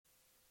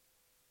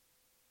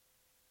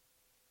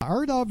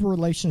Art of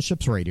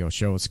Relationships radio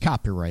show is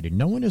copyrighted.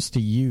 No one is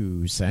to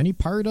use any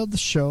part of the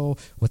show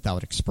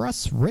without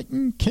express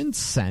written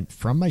consent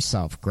from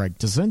myself, Greg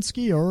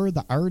Dudzinski, or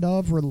the Art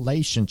of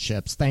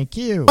Relationships. Thank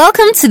you.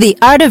 Welcome to the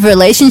Art of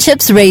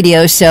Relationships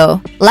radio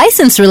show.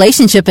 Licensed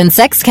relationship and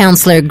sex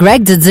counselor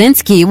Greg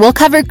Dudzinski will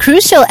cover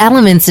crucial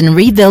elements in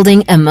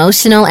rebuilding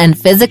emotional and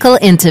physical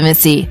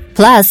intimacy.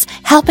 Plus,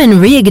 help in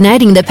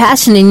reigniting the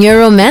passion in your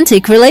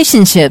romantic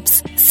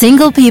relationships.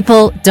 Single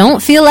people,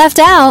 don't feel left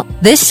out.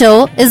 This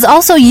show is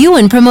also you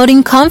in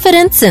promoting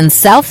confidence and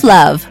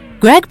self-love.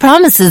 Greg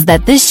promises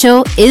that this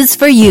show is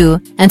for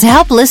you and to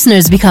help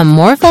listeners become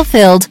more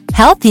fulfilled,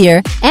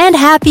 healthier, and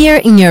happier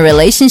in your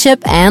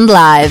relationship and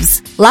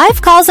lives.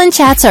 Live calls and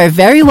chats are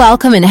very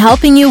welcome in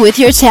helping you with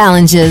your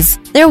challenges.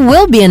 There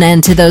will be an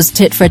end to those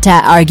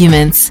tit-for-tat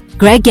arguments.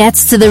 Greg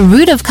gets to the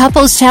root of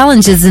couples'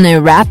 challenges in a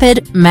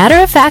rapid,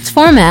 matter-of-fact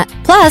format,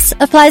 plus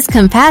applies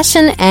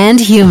compassion and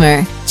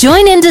humor.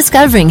 Join in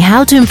discovering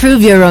how to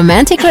improve your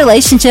romantic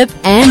relationship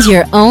and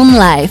your own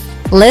life.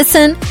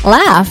 Listen,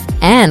 laugh,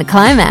 and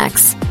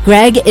climax.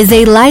 Greg is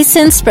a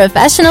licensed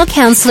professional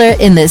counselor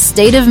in the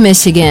state of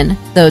Michigan,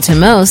 though to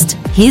most,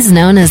 he's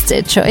known as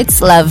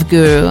Detroit's love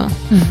guru.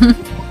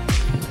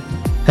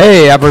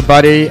 Hey,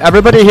 everybody.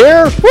 Everybody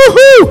here?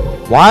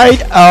 Woohoo!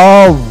 Wide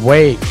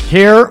awake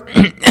here.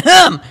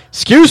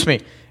 Excuse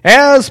me.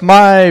 As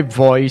my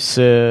voice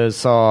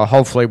is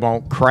hopefully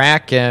won't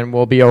crack and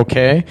will be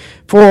okay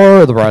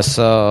for the rest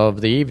of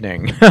the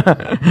evening.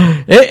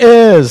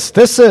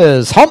 This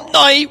is Hump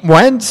Night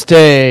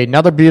Wednesday.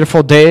 Another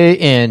beautiful day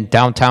in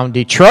downtown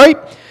Detroit.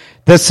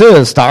 This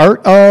is the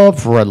Art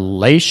of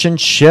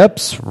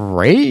Relationships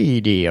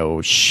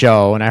radio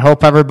show, and I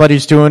hope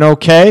everybody's doing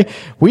okay.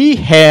 We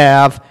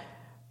have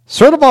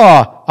sort of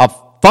a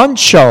fun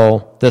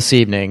show this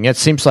evening. It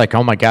seems like,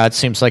 oh my God, it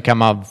seems like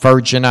I'm a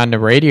virgin on the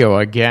radio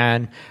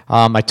again.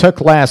 I took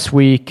last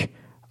week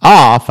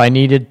off. I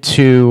needed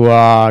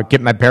to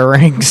get my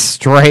bearings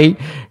straight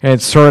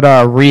and sort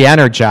of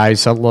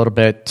re-energize a little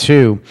bit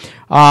too.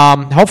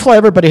 Hopefully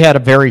everybody had a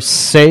very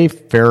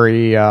safe,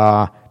 very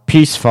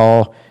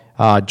peaceful,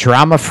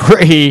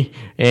 drama-free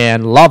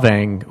and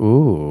loving,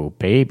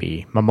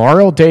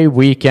 Memorial Day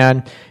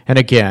weekend. And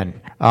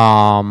again,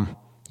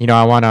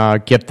 I want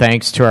to give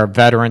thanks to our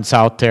veterans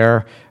out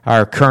there,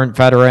 our current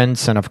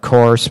veterans, and of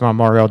course,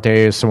 Memorial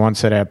Day is the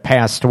ones that have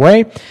passed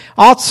away.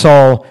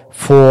 Also,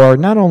 for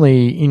not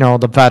only,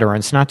 the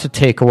veterans, not to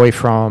take away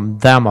from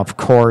them, of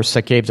course,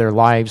 that gave their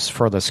lives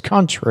for this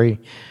country,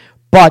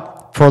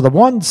 but for the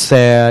ones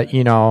that,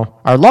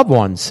 our loved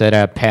ones that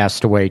have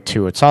passed away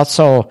too. It's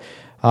also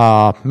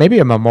maybe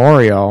a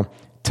memorial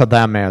to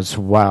them as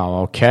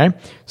well, okay?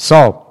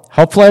 So,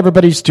 hopefully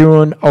everybody's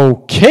doing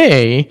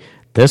okay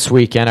this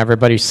weekend.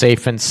 Everybody's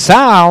safe and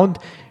sound.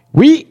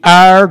 We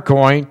are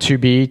going to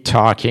be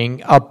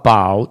talking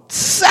about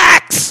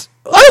sex.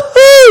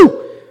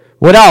 Woohoo!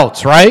 What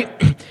else,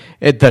 right?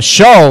 The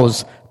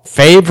show's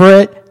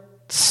favorite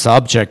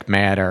subject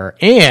matter.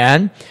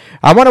 And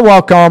I want to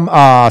welcome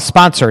a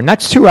sponsor.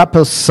 Next two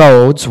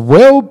episodes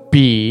will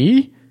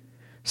be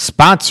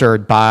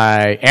sponsored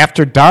by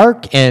After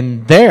Dark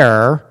and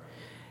their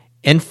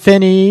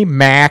Infinity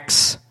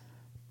Max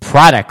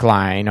product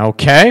line,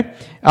 okay?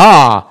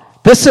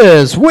 This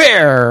is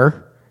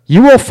where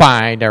you will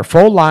find our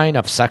full line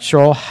of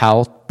sexual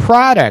health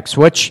products,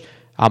 which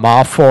I'm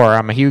all for.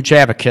 I'm a huge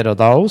advocate of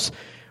those.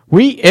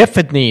 If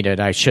it needed,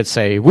 I should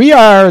say. We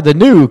are the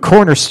new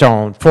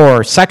cornerstone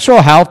for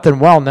sexual health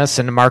and wellness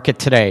in the market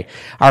today.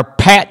 Our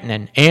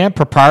patented and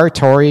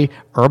proprietary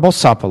herbal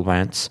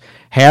supplements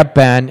have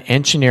been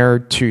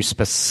engineered to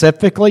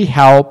specifically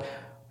help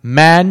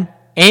men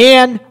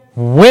and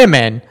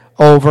women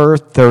over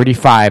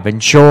 35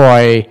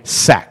 enjoy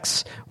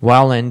sex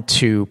well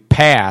into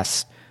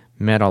past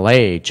middle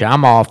age.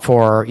 I'm all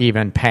for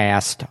even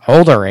past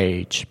older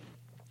age.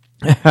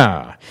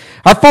 Our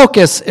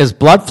focus is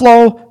blood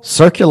flow,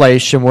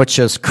 circulation, which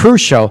is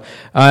crucial,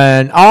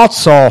 and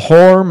also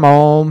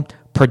hormone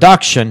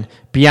production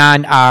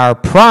beyond our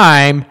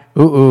prime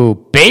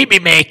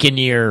baby-making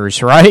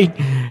years, right?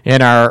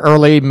 In our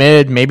early,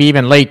 mid, maybe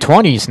even late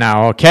 20s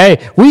now,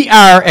 okay? We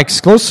are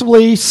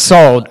exclusively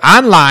sold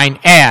online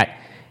at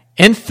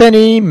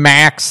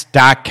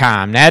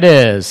infinimax.com. That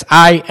is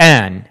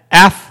INFINI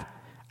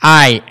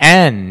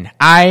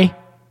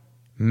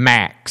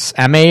Max,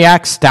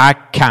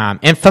 MAX.com.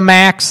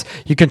 Infimax.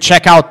 You can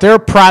check out their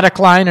product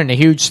line, and a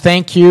huge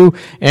thank you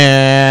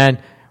and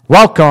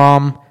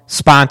welcome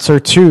sponsor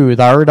to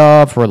the Art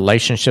of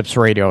Relationships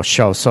radio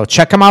show. So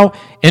check them out,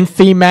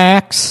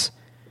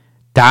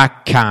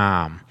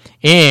 Infimax.com.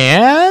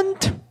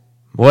 And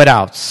what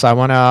else I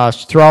want to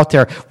throw out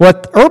there?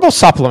 With herbal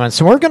supplements,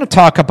 and we're going to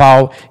talk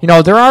about,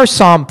 there are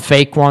some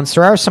fake ones,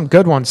 there are some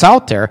good ones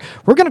out there.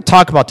 We're going to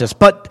talk about this,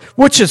 but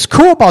which is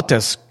cool about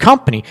this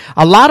company,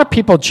 a lot of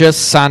people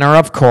just center,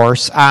 of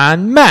course,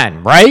 on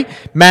men, right?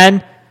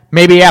 Men,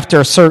 maybe after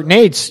a certain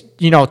age,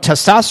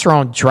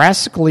 testosterone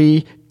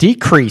drastically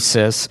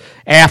decreases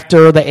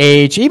after the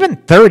age, even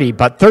 30,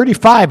 but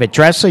 35, it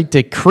drastically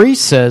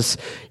decreases,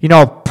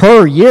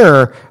 per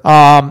year.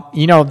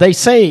 They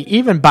say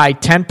even by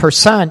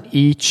 10%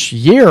 each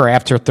year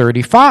after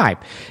 35.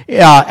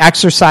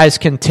 Exercise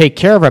can take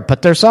care of it,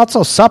 but there's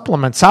also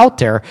supplements out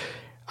there.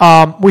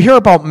 We hear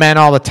about men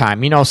all the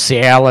time,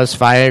 Cialis,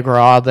 Viagra,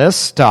 all this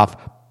stuff,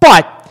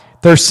 but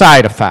there's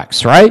side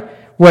effects, right?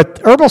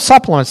 With herbal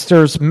supplements,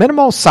 there's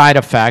minimal side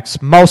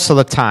effects most of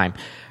the time.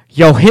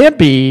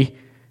 Yohibi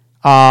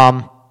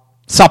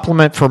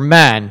supplement for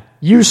men,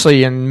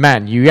 usually in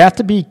men, you have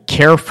to be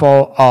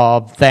careful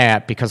of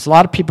that because a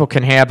lot of people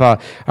can have a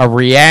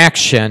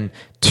reaction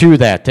to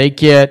that. They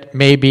get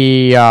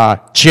maybe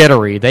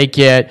jittery. They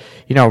get,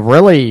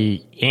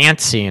 really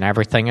antsy and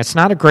everything. It's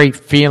not a great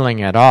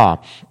feeling at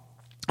all.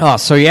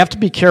 So you have to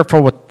be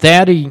careful with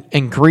that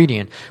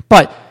ingredient.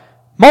 But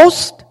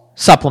most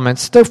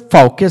supplements, they're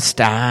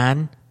focused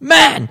on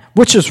men,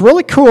 which is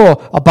really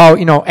cool about,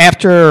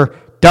 After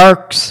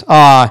Dark's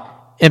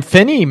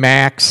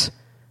InfiniMax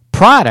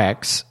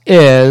products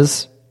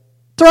is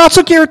they're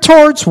also geared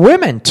towards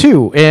women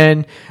too,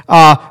 and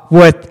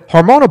with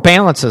hormonal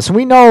balances.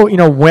 We know,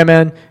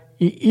 women,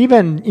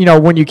 even,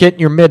 when you get in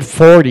your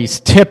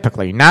mid-40s,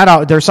 typically,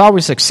 there's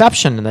always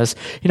exception to this,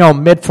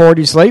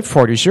 mid-40s, late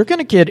 40s, you're going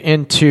to get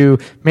into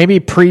maybe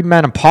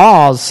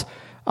premenopause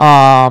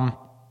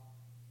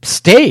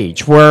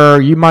stage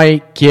where you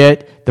might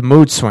get the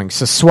mood swings,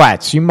 the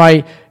sweats. You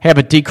might have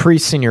a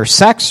decrease in your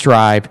sex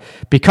drive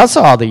because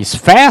of all these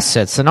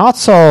facets. And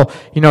also,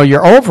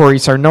 your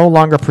ovaries are no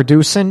longer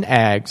producing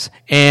eggs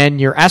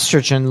and your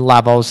estrogen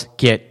levels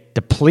get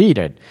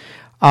depleted,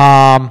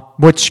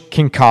 which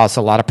can cause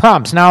a lot of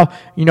problems. Now,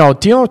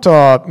 dealing with,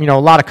 a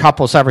lot of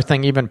couples,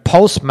 everything, even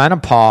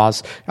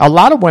post-menopause, a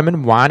lot of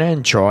women want to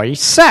enjoy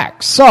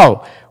sex.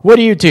 So, what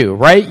do,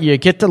 right? You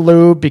get the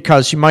lube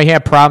because you might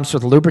have problems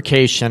with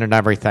lubrication and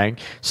everything.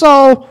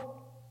 So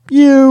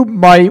you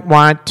might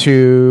want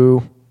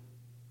to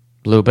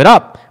lube it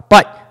up.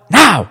 But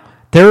now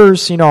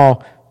there's,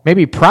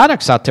 maybe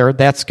products out there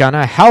that's going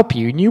to help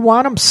you, and you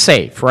want them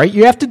safe, right?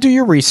 You have to do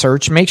your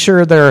research, make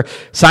sure they're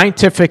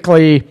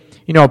scientifically,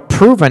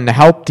 proven to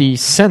help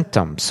these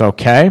symptoms,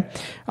 okay?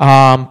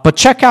 But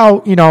check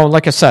out,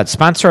 like I said,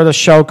 sponsor of the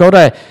show, go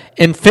to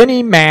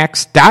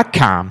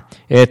InfiniMax.com.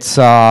 It's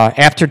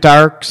After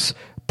Dark's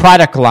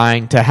product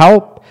line to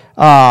help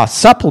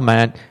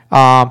supplement,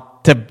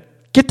 to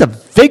get the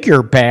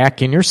vigor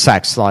back in your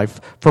sex life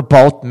for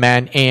both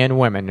men and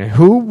women.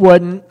 Who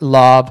wouldn't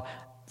love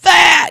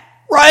that,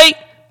 right?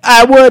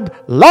 I would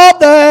love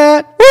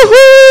that.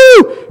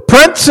 Woohoo!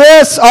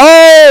 Princess,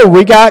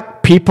 we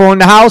got people in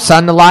the house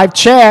on the live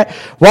chat.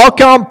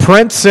 Welcome,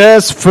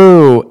 Princess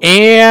Fu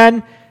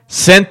and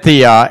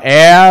Cynthia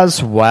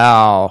as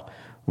well.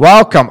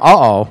 Welcome.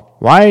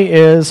 Why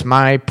is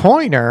my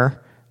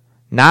pointer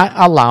not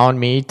allowing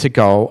me to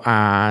go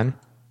on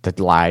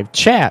the live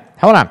chat?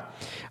 Hold on.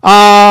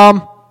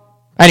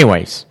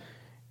 Anyways,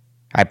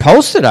 I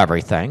posted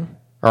everything,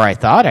 or I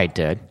thought I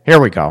did. Here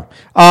we go.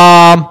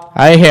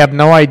 I have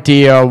no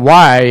idea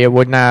why it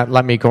would not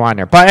let me go on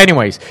there. But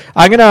anyways,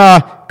 I'm going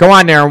to go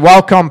on there and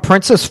welcome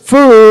Princess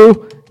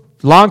Fu,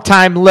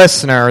 longtime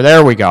listener.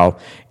 There we go.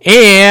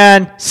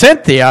 And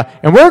Cynthia.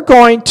 And we're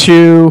going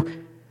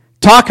to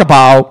talk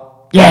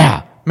about,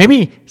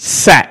 maybe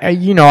sex.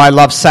 I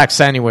love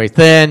sex anyway.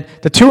 Then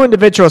the two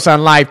individuals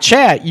on live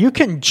chat, you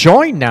can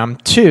join them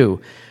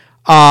too.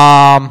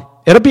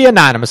 It'll be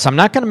anonymous. I'm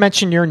not going to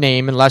mention your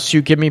name unless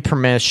you give me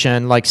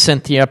permission, like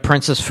Cynthia,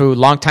 Princess Fu,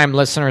 longtime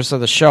listeners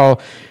of the show,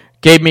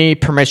 gave me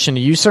permission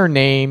to use their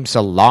names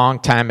a long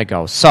time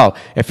ago. So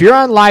if you're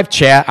on live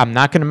chat, I'm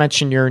not going to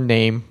mention your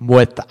name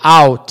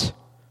without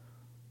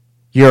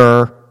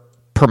your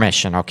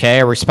permission, okay?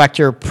 I respect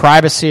your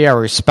privacy. I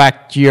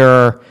respect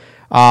your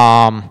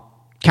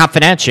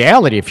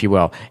confidentiality, if you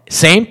will.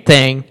 Same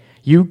thing.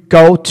 You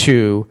go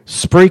to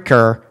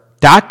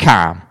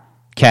Spreaker.com.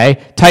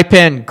 Okay, type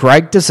in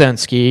Greg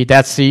Dudzinski.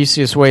 That's the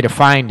easiest way to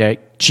find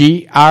it.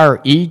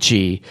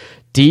 GregDudzinski.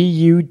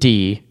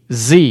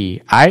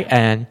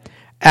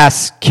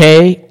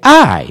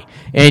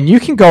 And you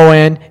can go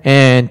in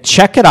and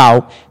check it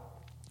out.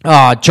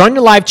 Join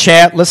the live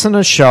chat. Listen to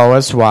the show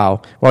as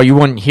well. Well, you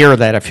wouldn't hear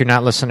that if you're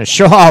not listening to the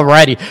show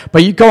already.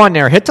 But you go on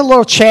there, hit the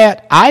little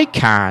chat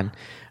icon.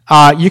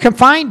 You can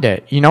find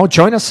it.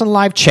 Join us in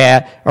live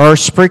chat or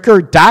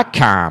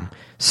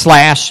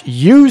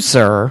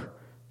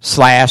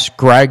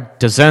Spreaker.com/user/Greg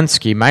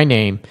Dudzinski, my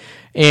name.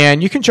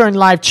 And you can join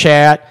live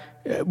chat.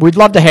 We'd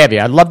love to have you.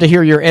 I'd love to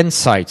hear your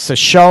insights. The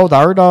show, the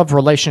Art of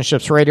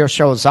Relationships radio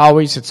show, as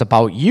always, it's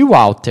about you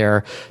out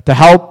there to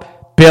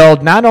help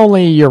build not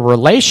only your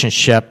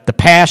relationship, the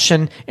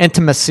passion,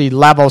 intimacy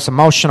levels,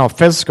 emotional,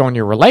 physical in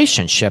your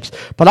relationships,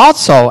 but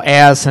also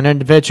as an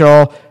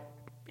individual,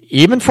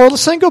 even for the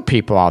single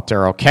people out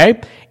there, okay?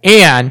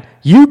 And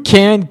you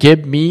can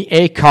give me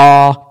a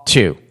call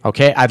too,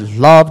 okay? I'd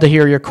love to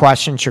hear your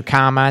questions, your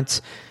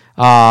comments,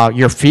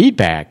 your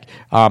feedback.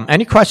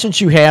 Any questions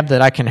you have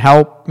that I can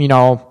help,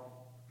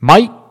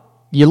 might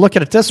you look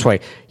at it this way.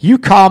 You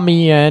call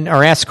me in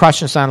or ask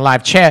questions on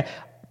live chat,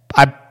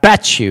 I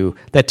bet you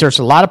that there's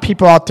a lot of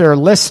people out there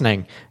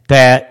listening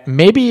that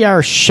maybe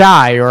are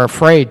shy or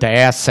afraid to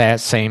ask that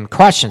same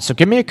question. So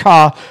give me a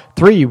call,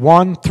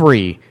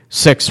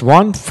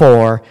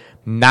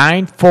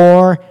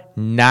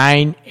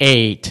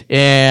 313-614-9498.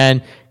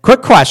 And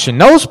quick question,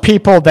 those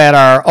people that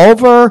are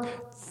over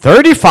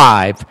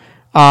 35,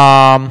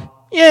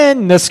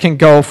 and this can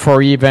go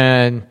for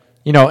even,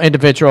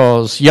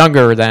 individuals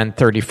younger than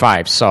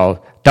 35.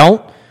 So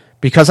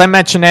because I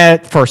mentioned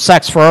that for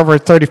sex for over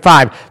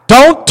 35,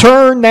 don't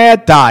turn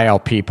that dial,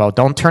 people.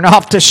 Don't turn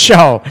off the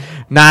show.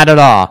 Not at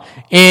all.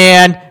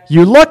 And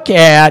you look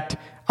at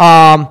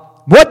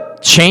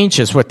what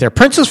changes with there.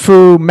 Princess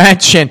Fu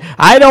mentioned,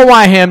 I don't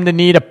want him to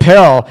need a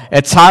pill.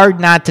 It's hard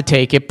not to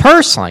take it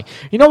personally.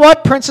 You know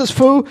what, Princess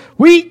Fu?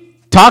 We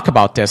talk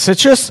about this.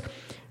 It's just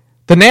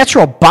the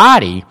natural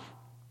body,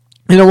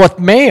 with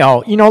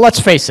male, let's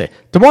face it.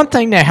 The one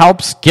thing that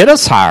helps get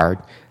us hard,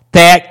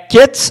 that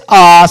gets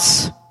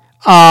us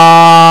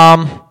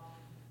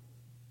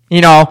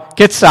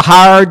gets the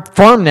hard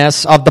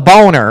firmness of the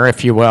boner,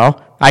 if you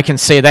will. I can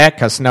say that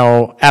because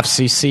no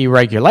FCC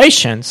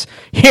regulations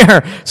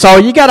here. So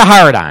you got a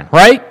hard-on,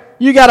 right?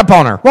 You got a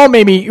boner. Well,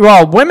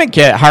 women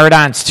get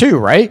hard-ons too,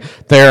 right?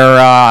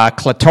 Their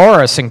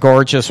clitoris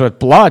engorges with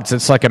bloods.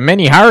 It's like a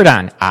mini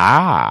hard-on.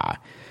 How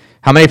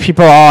many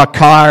people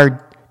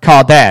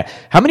call that?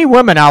 How many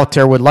women out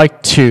there would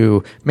like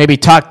to maybe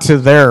talk to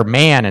their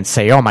man and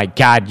say, oh my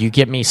God, you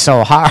get me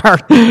so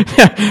hard?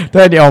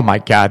 Then, oh my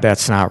God,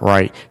 that's not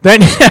right. Then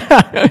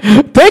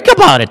think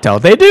about it though.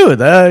 They do.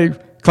 The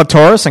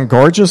clitoris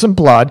engorges in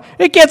blood.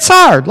 It gets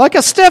hard, like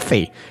a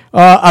stiffy.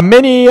 A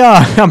mini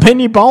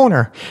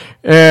boner.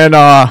 And,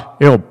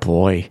 oh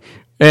boy.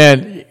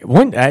 And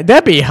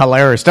that'd be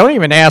hilarious. Don't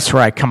even ask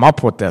where I come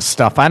up with this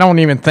stuff. I don't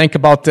even think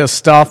about this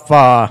stuff,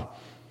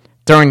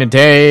 during the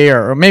day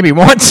or maybe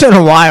once in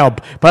a while,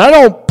 but I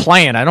don't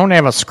plan. I don't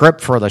have a script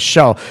for the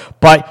show,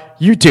 but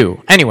you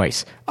do.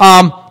 Anyways,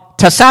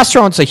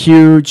 testosterone's a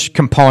huge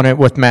component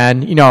with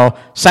men,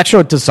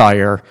 sexual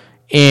desire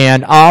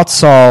and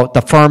also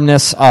the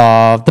firmness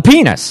of the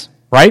penis,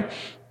 right?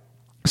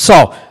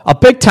 So a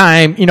big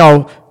time,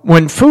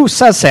 when Fu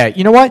says that,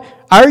 you know what?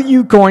 Are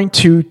you going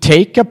to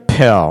take a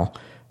pill,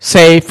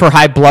 say for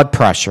high blood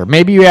pressure?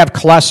 Maybe you have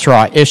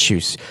cholesterol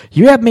issues.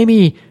 You have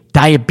maybe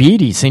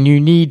diabetes and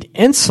you need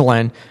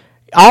insulin.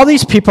 All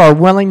these people are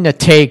willing to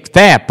take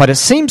that, but it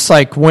seems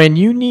like when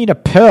you need a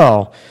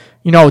pill,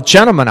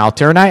 gentlemen out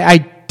there, and I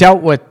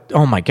dealt with,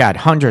 oh my God,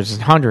 hundreds,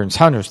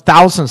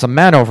 thousands of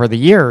men over the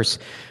years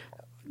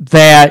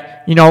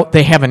that,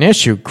 they have an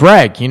issue.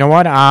 Greg, you know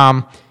what?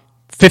 I'm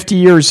 50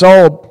 years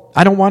old.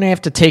 I don't want to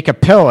have to take a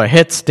pill. It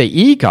hits the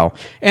ego.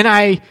 And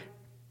I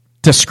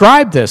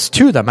describe this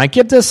to them. I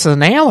give this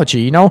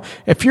analogy.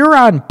 If you're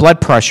on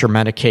blood pressure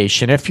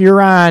medication, if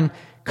you're on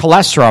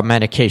cholesterol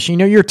medication,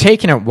 you're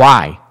taking it.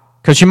 Why?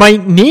 Because you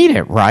might need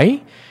it,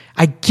 right?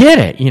 I get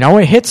it.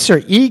 It hits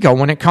your ego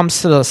when it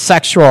comes to the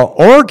sexual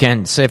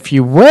organs, if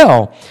you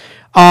will.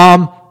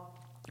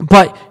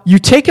 But you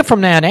take it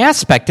from that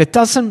aspect. It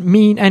doesn't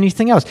mean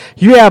anything else.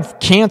 You have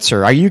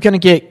cancer. Are you going to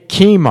get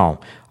chemo?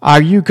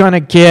 Are you going to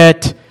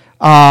get,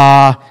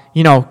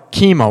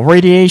 chemo,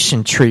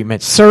 radiation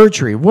treatment,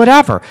 surgery,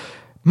 whatever?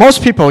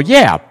 Most people,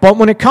 yeah. But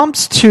when it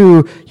comes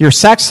to your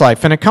sex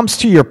life and it comes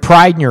to your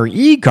pride and your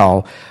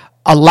ego,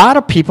 a lot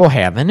of people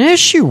have an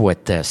issue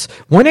with this.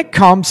 When it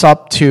comes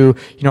up to,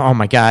 oh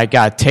my God, I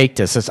got to take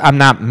this. I'm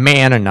not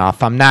man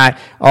enough. I'm not,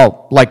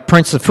 like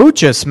Princess Fu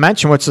just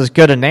mentioned, which is a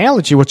good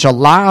analogy, which a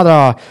lot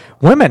of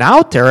women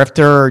out there, if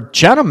they're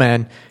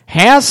gentlemen,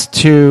 has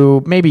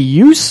to maybe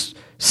use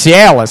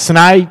Cialis. And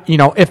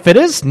if it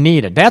is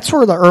needed, that's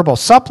where the herbal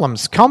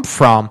supplements come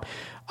from,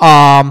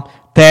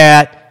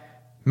 that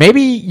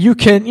maybe you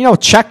can,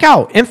 check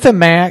out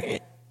Infinimax,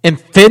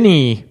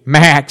 INFINI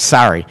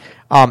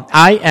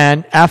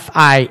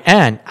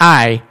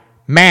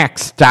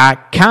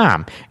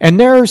max.com. And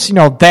there's,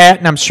 that,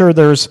 and I'm sure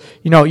there's,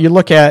 you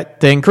look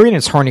at the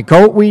ingredients, horny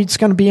goat weed's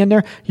going to be in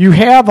there. You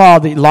have all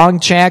the long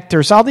jack.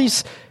 There's all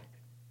these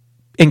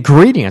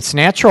ingredients,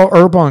 natural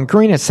herbal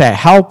ingredients that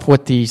help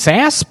with these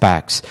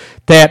aspects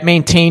that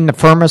maintain the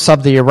firmness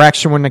of the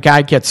erection when the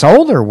guy gets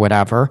older or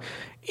whatever.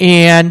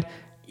 And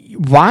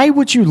why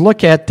would you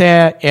look at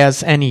that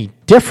as any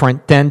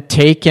different than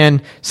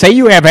taking, say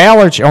you have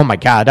allergy? Oh my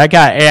God, I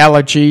got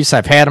allergies.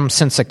 I've had them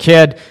since a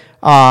kid.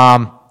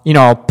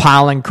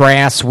 Pollen,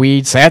 grass,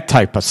 weeds, that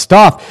type of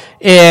stuff.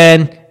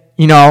 And,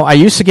 I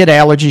used to get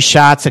allergy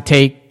shots. I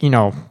take,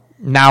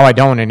 now I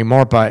don't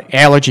anymore, but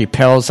allergy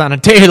pills on a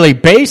daily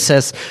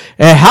basis.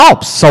 It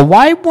helps. So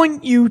why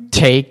wouldn't you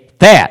take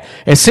that?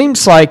 It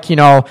seems like,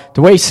 the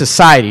way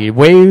society, the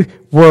way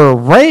we're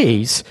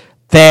raised,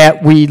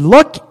 that we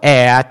look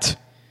at,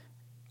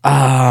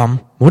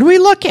 what do we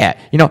look at?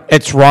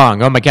 It's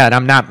wrong. Oh my God,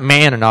 I'm not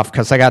man enough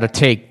because I got to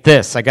take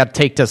this. I got to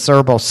take this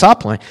herbal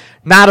supplement.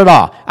 Not at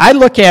all. I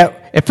look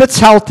at if it's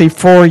healthy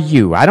for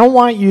you. I don't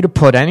want you to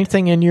put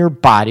anything in your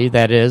body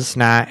that is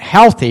not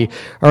healthy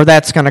or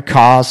that's going to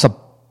cause a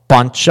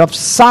bunch of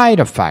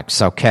side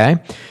effects, okay?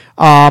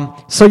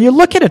 So you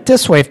look at it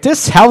this way. If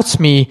this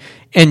helps me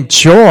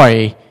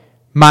enjoy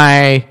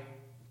my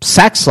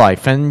sex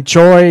life,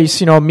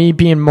 enjoys, me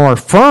being more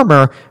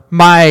firmer,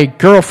 my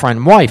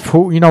girlfriend, wife,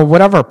 who,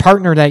 whatever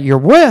partner that you're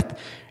with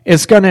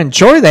is going to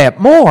enjoy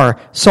that more.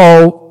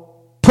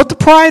 So put the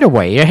pride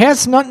away. It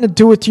has nothing to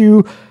do with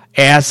you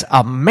as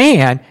a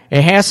man.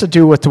 It has to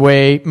do with the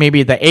way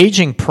maybe the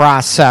aging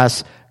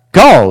process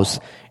goes.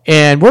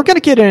 And we're going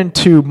to get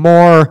into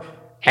more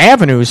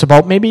avenues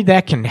about maybe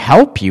that can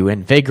help you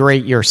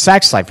invigorate your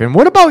sex life. And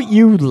what about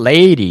you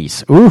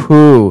ladies?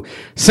 Ooh,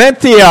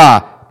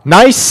 Cynthia,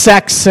 nice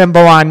sex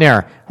symbol on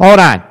there. Hold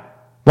on.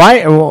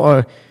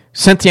 Why?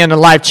 Cynthia in the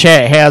live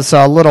chat has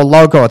a little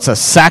logo. It's a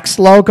sex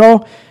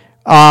logo.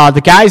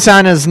 The guy's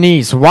on his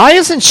knees. Why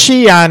isn't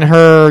she on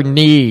her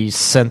knees,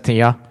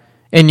 Cynthia,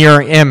 in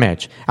your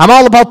image? I'm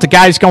all about the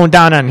guys going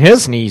down on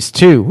his knees,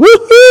 too.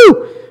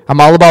 Woohoo! I'm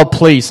all about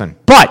pleasing.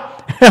 But,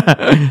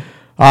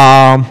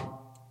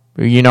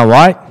 you know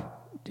what?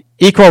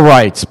 Equal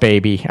rights,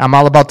 baby. I'm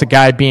all about the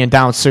guy being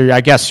down, so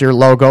I guess your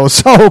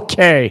logo's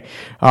okay.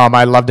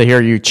 I'd love to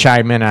hear you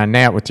chime in on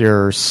that with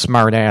your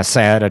smart-ass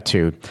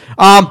attitude.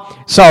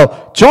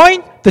 So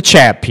join the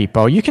chat,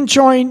 people. You can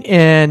join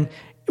in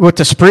with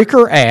the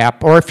Spreaker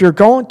app, or if you're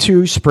going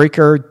to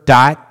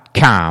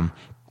Spreaker.com,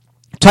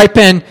 type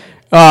in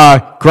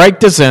Greg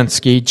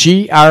Dudzinski,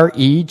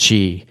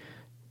 GregDudzinski.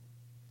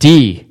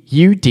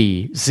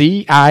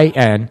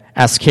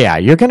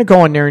 You're going to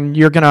go in there and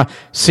you're going to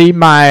see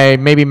my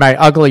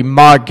ugly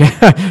mug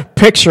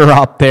picture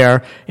up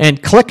there,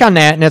 and click on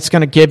that, and it's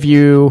going to give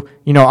you,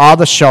 all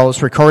the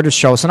shows, recorded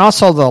shows, and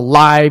also the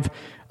live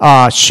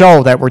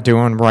show that we're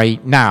doing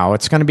right now.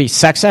 It's going to be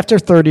Sex After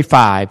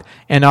 35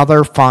 and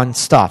other fun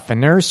stuff.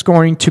 And there's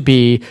going to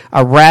be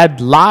a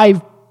red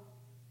live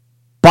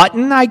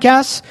button, I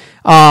guess,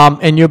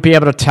 and you'll be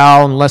able to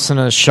tell and listen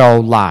to the show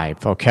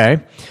live,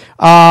 okay?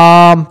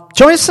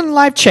 Join us in the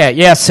live chat.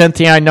 Yeah,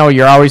 Cynthia, I know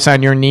you're always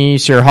on your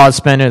knees. Your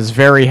husband is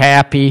very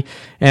happy,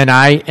 and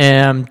I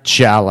am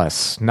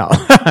jealous. No.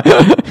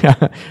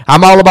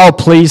 I'm all about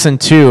pleasing,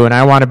 too, and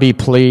I want to be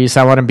pleased.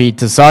 I want to be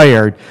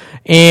desired.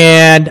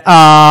 And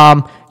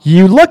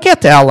you look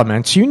at the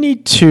elements. You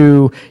need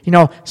to,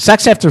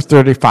 Sex After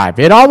 35.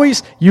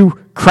 You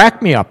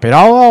crack me up. It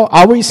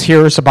always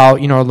hears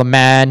about, the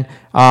men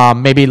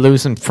maybe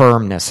losing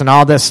firmness and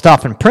all this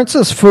stuff. And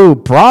Princess Fu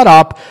brought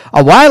up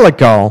a while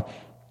ago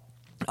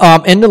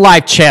in the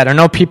live chat. I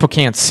know people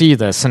can't see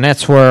this, and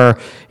that's where,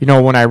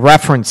 when I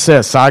reference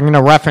this, I'm going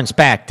to reference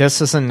back.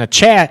 This is in the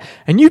chat,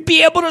 and you'd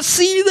be able to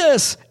see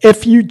this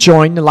if you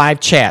join the live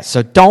chat.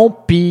 So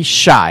don't be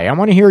shy. I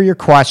want to hear your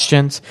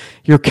questions,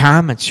 your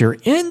comments, your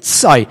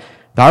insight.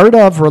 The Art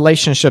of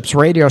Relationships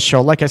radio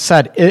show, like I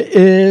said, it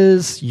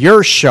is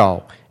your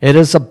show. It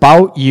is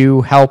about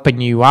you,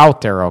 helping you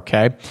out there,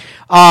 okay?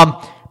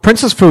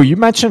 Princess Fu, you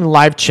mentioned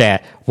live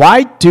chat.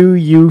 Why do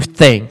you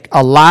think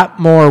a lot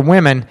more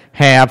women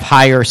have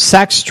higher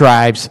sex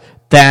drives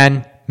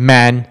than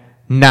men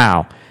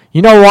now?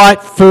 You know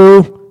what,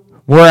 Fu?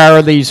 Where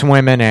are these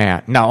women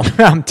at? No,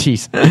 I'm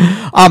teasing.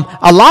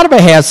 A lot of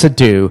it has to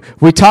do,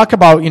 we talk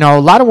about, a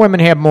lot of women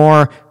have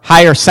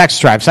higher sex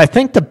drives. I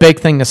think the big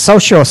thing, the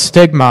social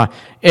stigma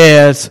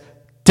is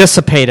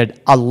dissipated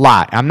a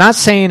lot. I'm not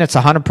saying it's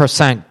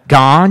 100%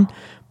 gone,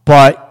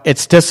 but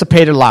it's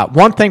dissipated a lot.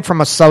 One thing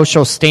from a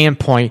social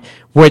standpoint,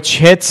 which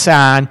hits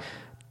on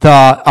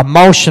the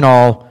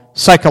emotional,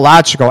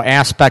 psychological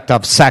aspect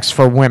of sex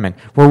for women.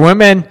 Where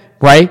women,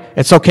 right,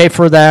 it's okay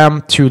for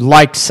them to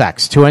like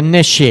sex, to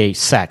initiate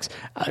sex.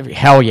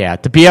 Hell yeah,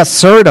 to be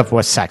assertive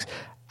with sex.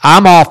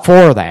 I'm all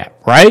for that,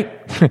 right?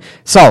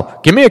 So,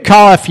 give me a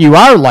call if you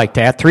are like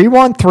that.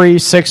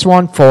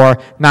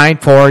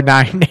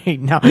 313-614-9498.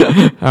 No.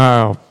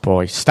 Oh,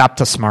 boy. Stop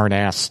the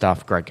smart-ass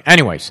stuff, Greg.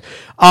 Anyways,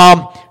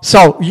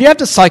 so you have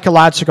the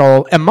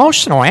psychological,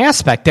 emotional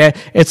aspect that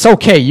it's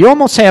okay. You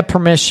almost have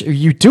permission.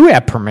 You do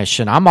have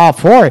permission. I'm all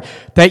for it,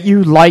 that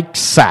you like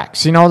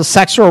sex. The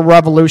sexual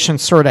revolution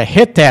sort of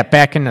hit that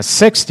back in the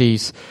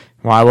 60s.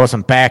 Well, I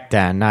wasn't back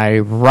then. I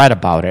read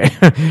about it.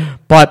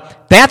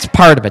 But that's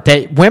part of it,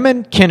 that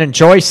women can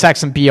enjoy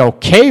sex and be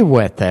okay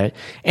with it.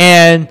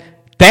 And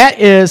that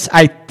is,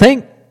 I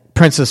think,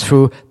 Princess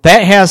Fu,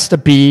 that has to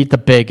be the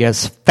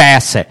biggest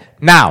facet.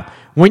 Now,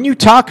 when you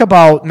talk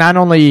about not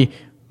only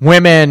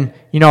women,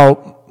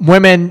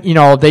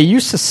 they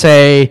used to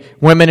say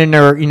women in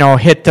their,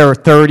 hit their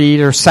 30,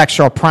 their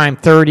sexual prime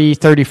 30,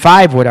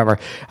 35, whatever.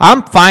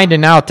 I'm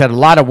finding out that a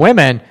lot of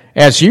women,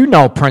 as you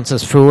know,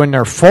 Princess Fu, in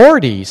their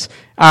 40s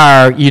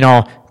are,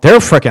 they're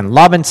freaking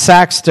loving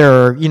sex.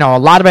 They're, a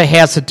lot of it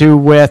has to do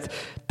with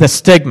the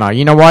stigma.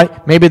 You know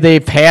what? Maybe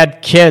they've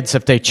had kids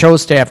if they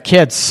chose to have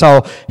kids.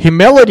 So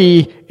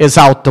humility is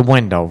out the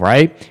window,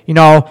 right?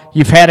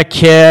 You've had a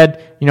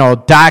kid,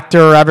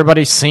 doctor,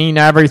 everybody's seen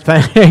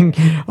everything,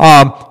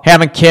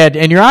 having a kid,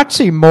 and you're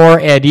actually more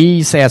at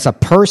ease as a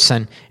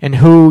person in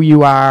who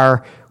you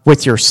are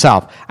with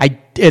yourself.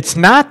 It's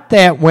not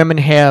that women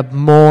have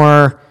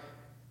more,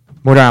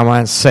 what do I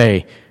want to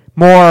say,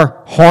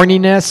 more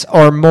horniness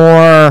or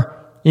more,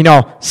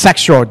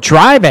 sexual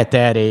drive at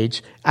that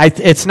age,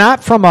 it's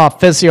not from a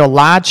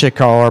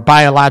physiological or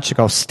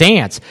biological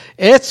stance.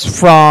 It's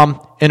from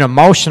an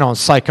emotional and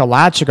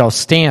psychological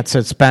stance.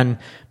 It's been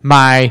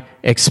my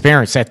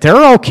experience that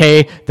they're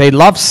okay, they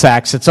love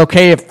sex, it's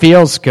okay, it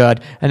feels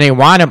good, and they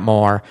want it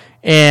more.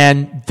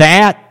 And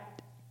that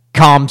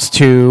comes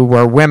to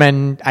where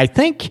women, I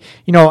think,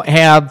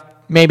 have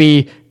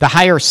maybe the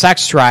higher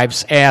sex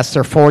drives as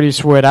their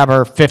 40s,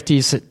 whatever,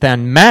 50s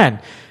than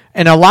men.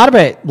 And a lot of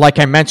it, like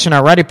I mentioned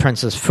already,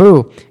 Princess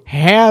Fu,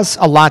 has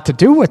a lot to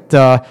do with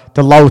the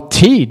low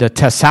T, the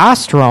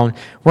testosterone,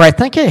 where I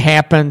think it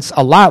happens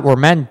a lot where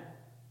men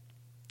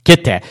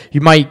get that.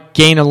 You might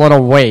gain a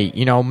little weight.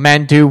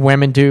 Men do,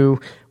 women do,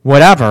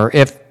 whatever,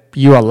 if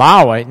you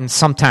allow it. And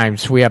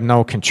sometimes we have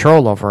no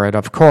control over it,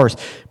 of course.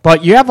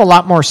 But you have a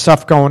lot more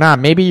stuff going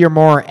on. Maybe you're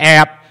more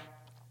apt,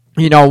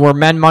 where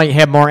men might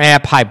have more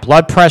apt high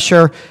blood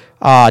pressure,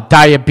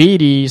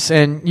 diabetes,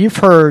 and you've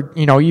heard,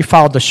 you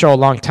followed the show a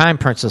long time,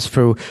 Princess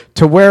Fu,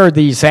 to where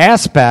these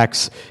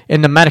aspects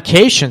in the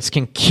medications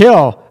can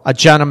kill a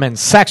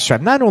gentleman's sex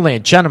drive. Not only a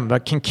gentleman,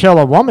 but can kill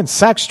a woman's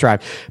sex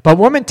drive. But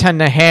women tend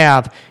to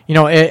have,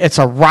 it's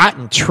a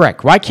rotten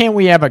trick. Why can't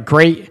we have a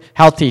great,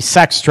 healthy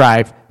sex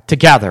drive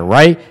together,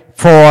 right?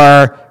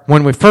 For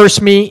when we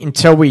first meet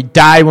until we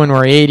die when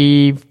we're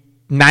 80,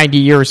 90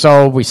 years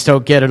old, we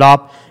still get it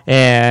up,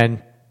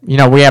 and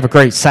we have a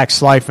great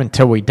sex life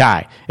until we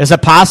die. Is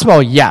it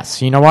possible?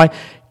 Yes. You know what?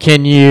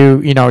 Can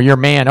you, your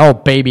man, oh,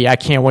 baby, I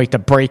can't wait to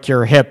break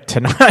your hip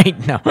tonight.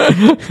 No.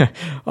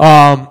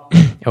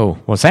 Oh,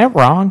 was that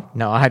wrong?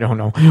 No, I don't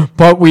know.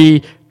 But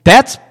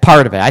that's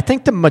part of it. I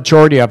think the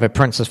majority of it,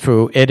 Princess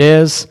Fu, it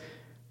is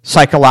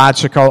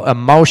psychological,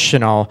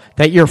 emotional,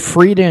 that you're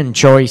free to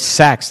enjoy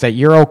sex, that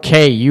you're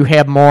okay. You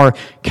have more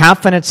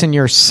confidence in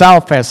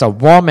yourself as a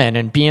woman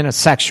and being a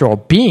sexual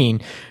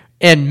being.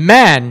 And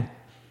men,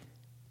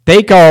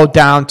 they go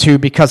down to,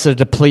 because of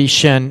the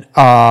depletion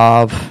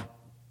of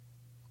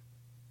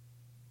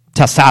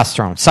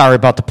testosterone. Sorry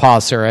about the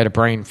pause there. I had a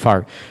brain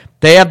fart.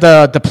 They have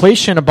the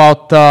depletion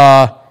about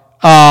the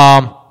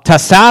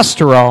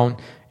testosterone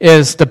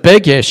is the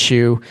big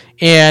issue.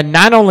 And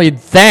not only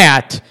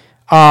that,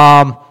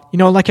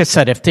 like I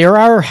said, if there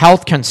are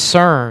health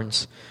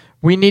concerns,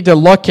 we need to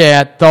look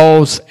at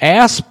those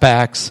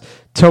aspects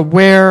to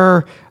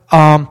where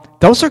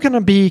those are going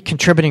to be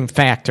contributing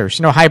factors.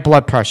 High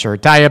blood pressure,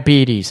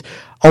 diabetes,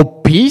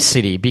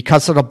 obesity,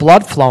 because of the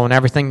blood flow and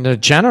everything, the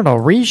genital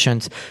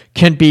regions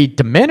can be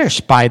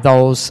diminished by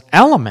those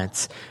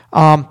elements.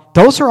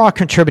 Those are all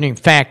contributing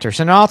factors.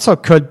 And it also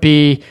could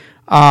be,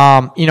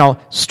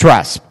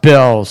 stress,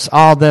 bills,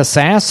 all this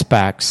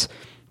aspects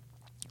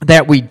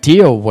that we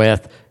deal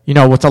with,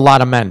 with a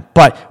lot of men.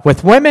 But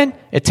with women,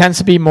 it tends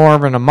to be more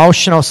of an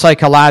emotional,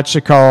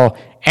 psychological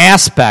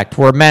aspect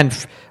where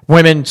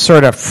women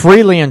sort of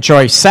freely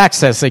enjoy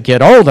sex as they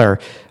get older,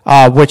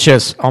 which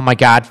is, oh my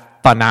God,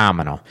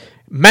 phenomenal.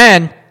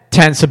 Men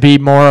tends to be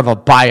more of a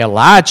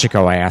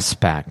biological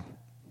aspect.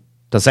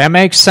 Does that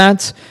make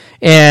sense?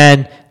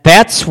 And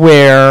that's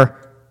where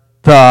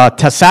the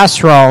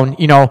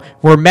testosterone,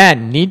 where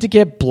men need to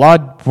get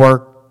blood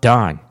work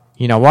done.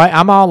 You know what?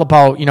 I'm all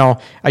about,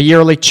 a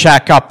yearly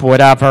checkup,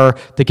 whatever,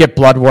 to get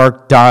blood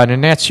work done,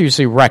 and that's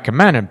usually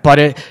recommended.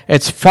 But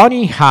it's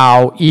funny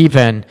how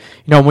even,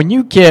 when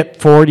you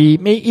get 40,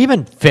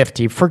 even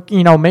 50,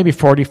 maybe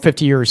 40,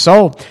 50 years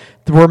old,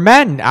 we're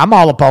men. I'm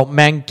all about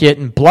men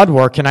getting blood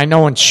work, and I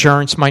know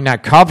insurance might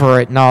not cover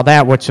it and all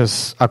that, which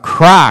is a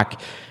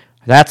crock.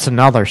 That's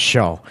another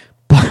show.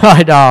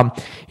 But,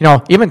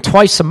 even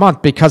twice a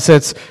month, because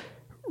it's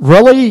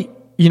really,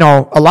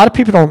 a lot of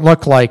people don't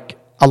look like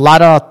a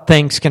lot of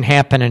things can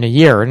happen in a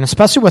year, and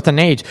especially with an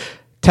age,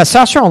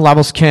 testosterone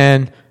levels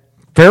can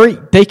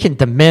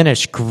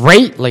diminish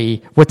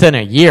greatly within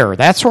a year.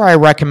 That's where I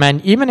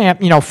recommend, even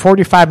at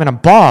 45 and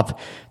above,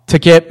 to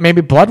get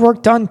maybe blood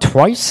work done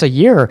twice a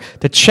year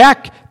to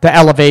check the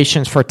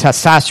elevations for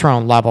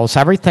testosterone levels,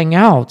 everything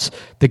else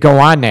to go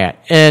on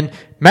that. And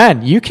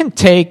men, you can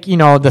take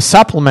the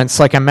supplements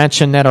like I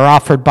mentioned that are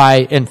offered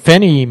by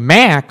Infinity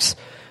Max,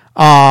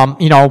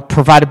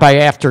 provided by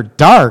After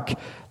Dark.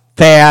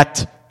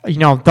 That,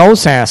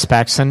 those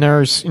aspects, and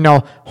there's,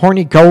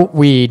 horny goat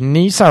weed, and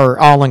these are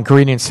all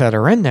ingredients that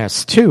are in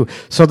this too.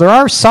 So there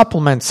are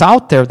supplements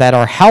out there that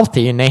are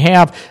healthy, and they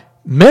have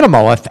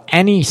minimal, if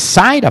any,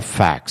 side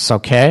effects,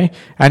 okay?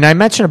 And I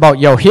mentioned about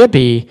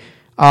Yohibi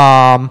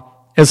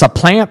is a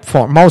plant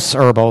form. Most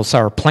herbals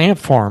are plant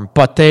form,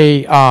 but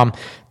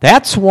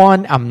that's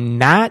one I'm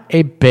not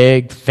a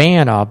big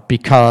fan of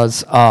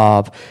because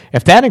of,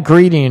 if that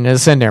ingredient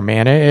is in there,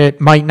 man,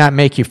 it might not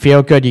make you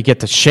feel good. You get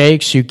the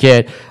shakes, you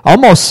get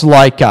almost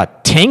like a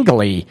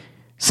tingly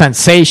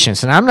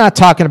sensations. And I'm not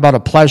talking about a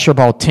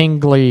pleasurable,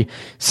 tingly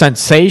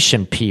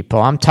sensation,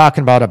 people. I'm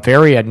talking about a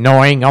very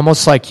annoying,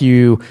 almost like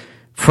you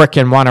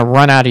frickin' want to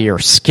run out of your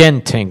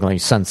skin tingling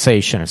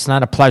sensation. It's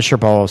not a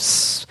pleasurable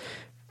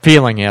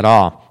feeling at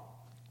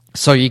all.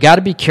 So you got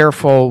to be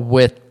careful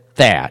with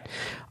that.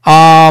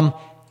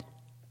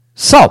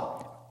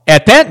 So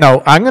at that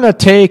note, I'm going to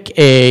take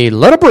a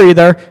little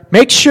breather.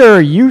 Make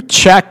sure you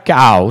check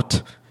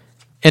out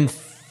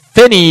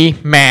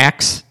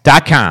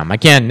Infinimax.com.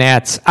 Again,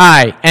 that's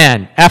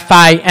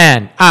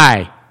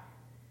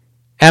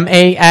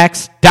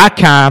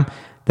INFINIMAX.com.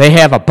 They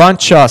have a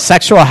bunch of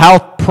sexual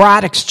health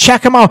products.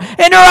 Check them out.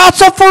 And they're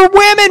also for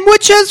women,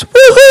 which is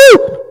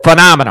woohoo!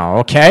 Phenomenal,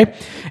 okay?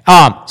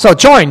 So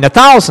join the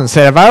thousands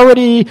that have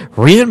already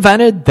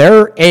reinvented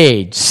their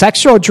age,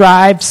 sexual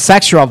drive,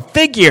 sexual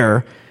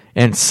vigor,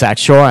 and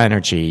sexual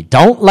energy.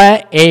 Don't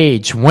let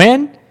age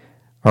win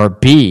or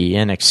be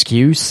an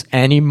excuse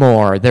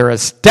anymore. There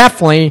is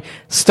definitely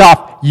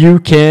stuff you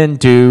can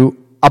do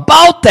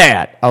about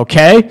that,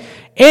 okay?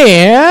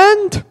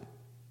 And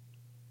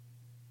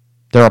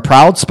they're a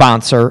proud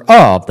sponsor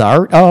of the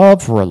Art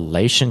of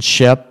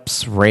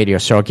Relationships radio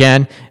show.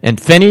 Again,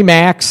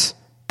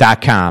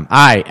 Infinimax.com.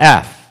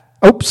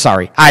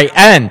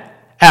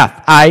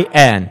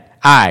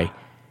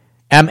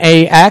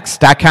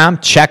 INFINIMAX.com.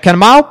 Check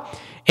them out.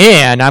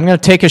 And I'm going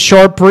to take a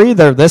short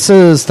breather. This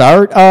is the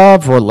Art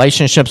of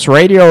Relationships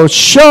radio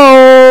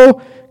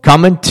show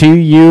coming to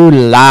you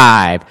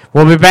live.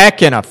 We'll be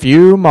back in a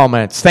few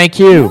moments. Thank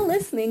you. You're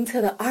listening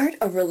to the Art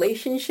of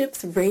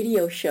Relationships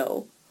radio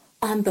show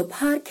on the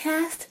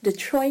Podcast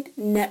Detroit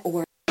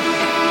Network.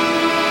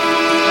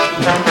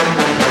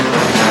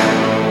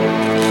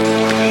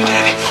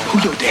 Daddy, who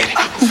your daddy?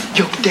 Who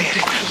your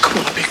daddy?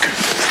 Come on, big girl.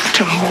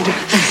 Tell me who your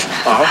daddy.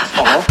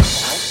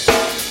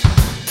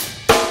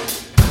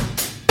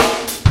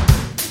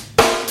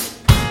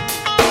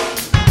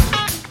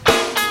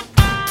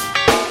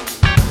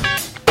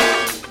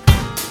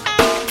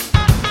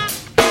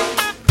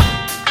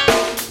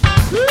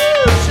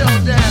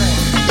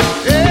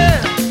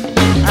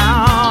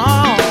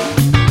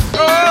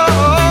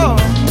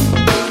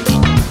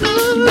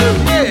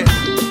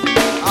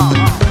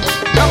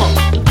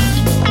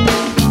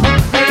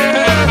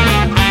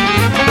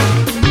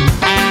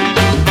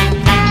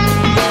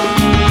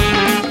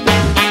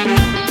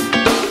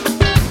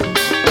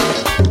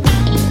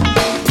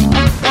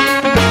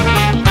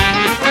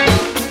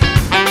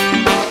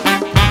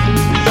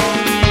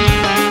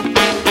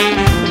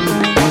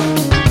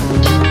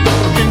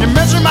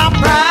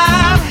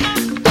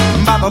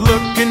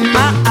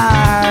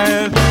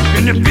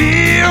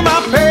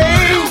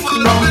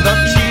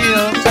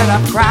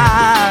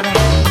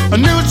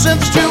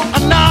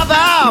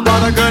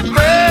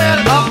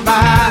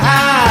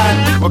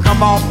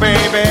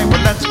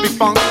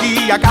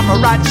 I got the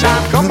right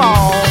time, come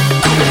on.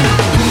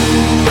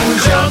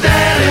 Who's your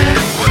daddy?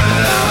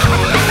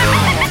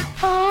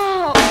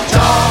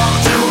 Talk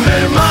to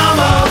me,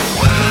 mama.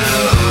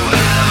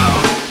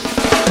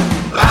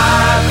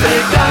 I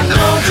think I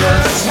know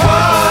just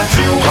what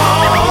you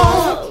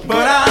want,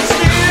 but I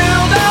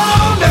still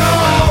don't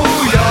know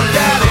who your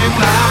daddy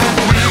might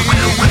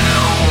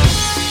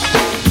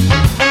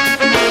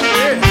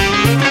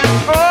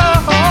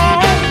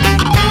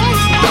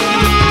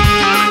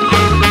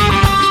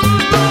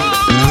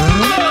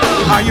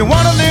Are you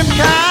one of them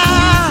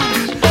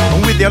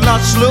kind with your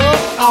lust look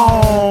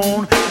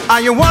on?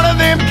 Are you one of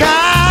them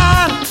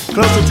kind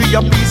closer to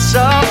your peace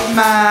of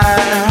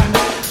mind?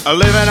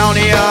 Living on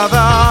the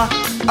other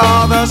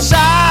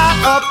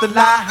side of the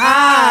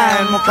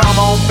line. Well, come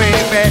on,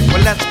 baby.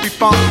 Well, let's be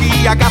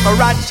funky. I got the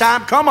right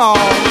time. Come on.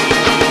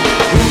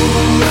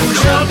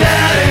 Who's your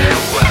daddy?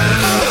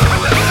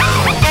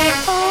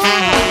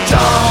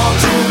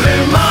 Talk to me,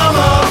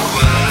 mama.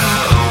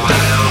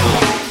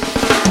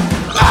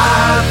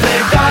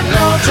 I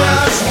know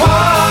just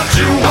what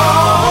you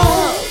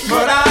want,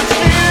 but I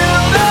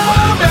still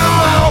don't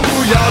know who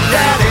your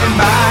daddy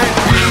might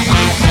be.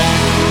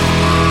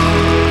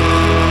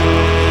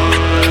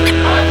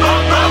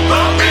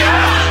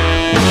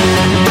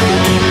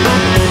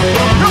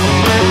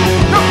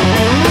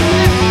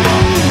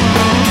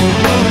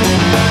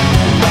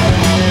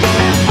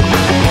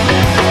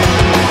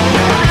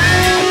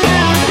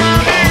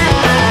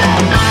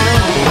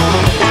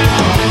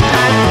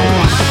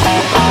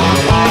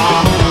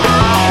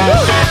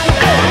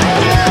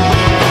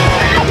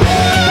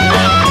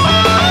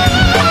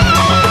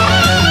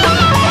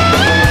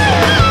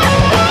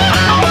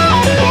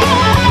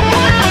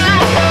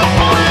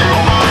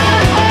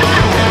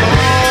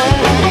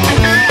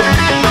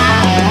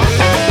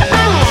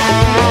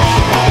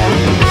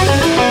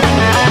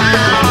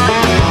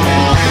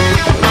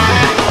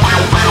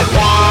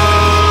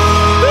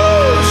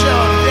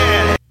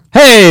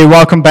 Hey,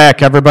 welcome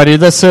back, everybody.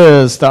 This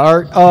is the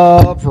Art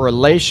of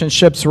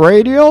Relationships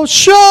radio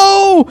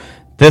show.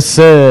 This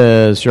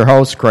is your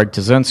host, Greg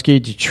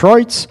Dudzinski,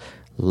 Detroit's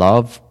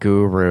Love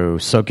Guru.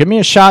 So give me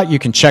a shot. You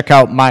can check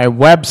out my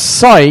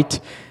website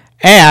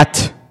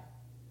at,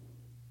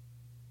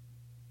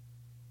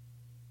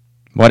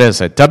 what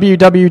is it?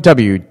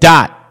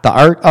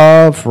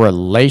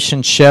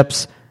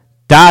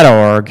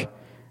 www.theartofrelationships.org.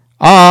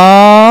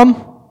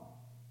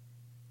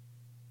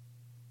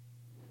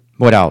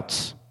 What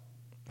else?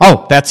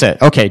 Oh, that's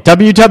it. Okay,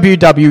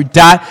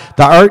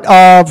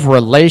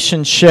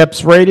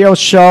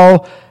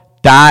 www.theartofrelationshipsradioshow.com.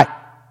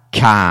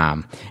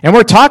 And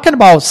we're talking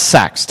about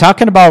sex.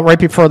 Talking about right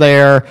before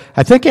there,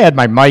 I think I had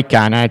my mic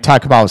on, and I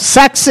talk about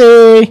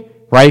sexy,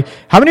 right?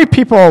 How many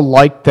people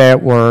like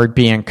that word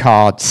being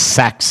called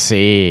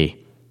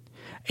sexy?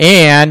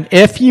 And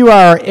if you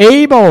are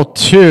able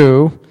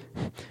to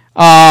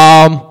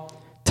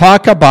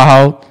talk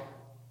about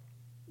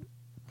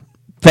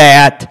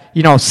that,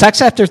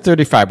 sex after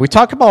 35. We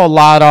talk about a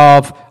lot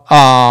of,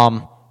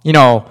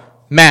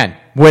 men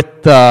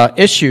with the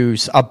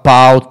issues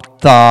about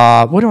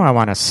what do I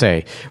want to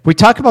say? We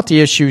talk about the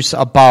issues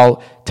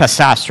about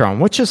testosterone,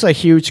 which is a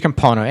huge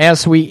component.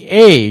 As we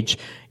age,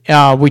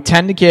 we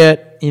tend to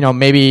get,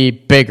 maybe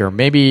bigger,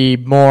 maybe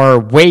more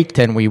weight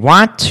than we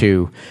want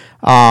to,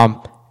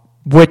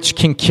 which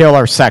can kill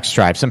our sex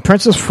drives. And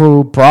Princess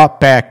Fu brought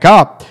back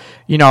up,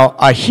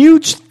 a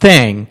huge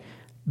thing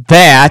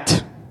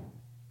that,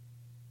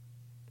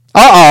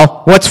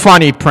 what's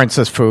funny,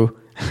 Princess Fu?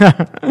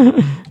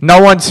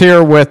 No one's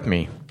here with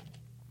me.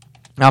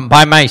 I'm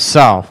by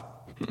myself.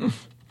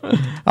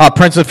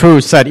 Princess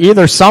Fu said,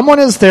 either someone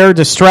is there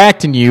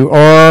distracting you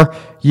or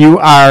you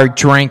are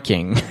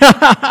drinking.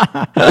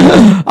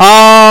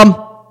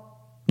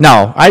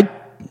 No,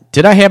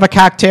 did I have a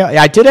cocktail?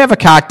 I did have a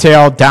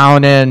cocktail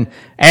down in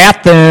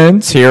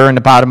Athens here in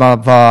the bottom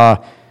of,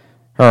 the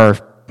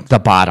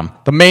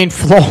main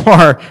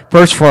floor,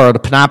 first floor of the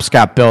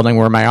Penobscot building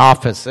where my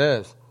office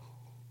is.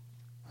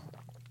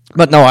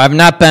 But no, I've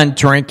not been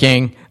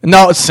drinking.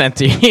 No,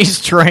 Cynthia,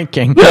 he's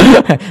drinking.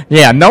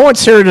 Yeah, no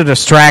one's here to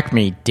distract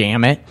me,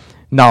 damn it.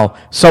 No.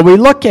 So we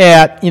look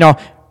at,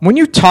 when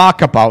you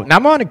talk about, and I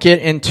want to get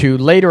into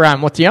later on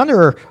what the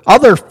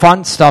other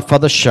fun stuff of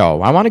the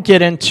show. I want to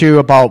get into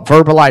about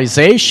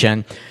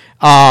verbalization.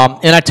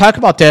 And I talk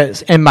about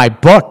that in my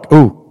book.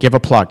 Ooh, give a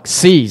plug.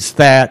 Sees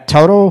that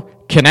total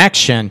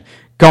connection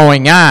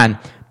going on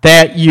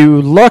that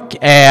you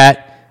look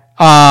at,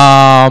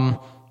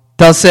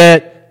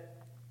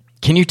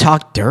 can you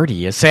talk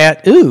dirty? Is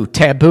that,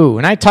 taboo?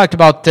 And I talked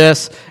about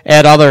this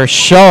at other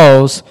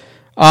shows.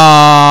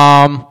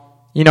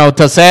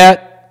 Does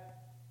that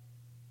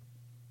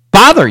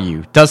bother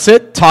you? Does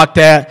it talk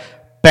that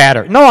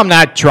bad? No, I'm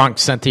not drunk,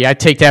 Cynthia. I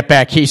take that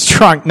back. He's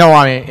drunk. No,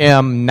 I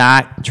am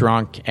not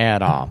drunk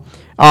at all.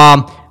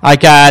 I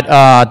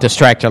got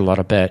distracted a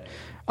little bit.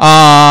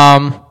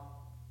 Now,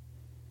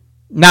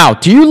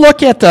 do you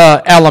look at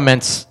the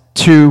elements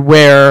to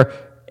where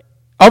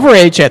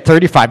overage at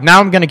 35. Now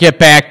I'm going to get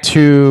back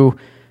to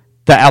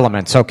the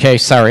elements, okay?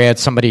 Sorry, I had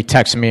somebody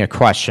texting me a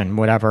question,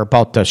 whatever,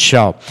 about the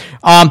show.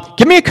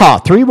 Give me a call,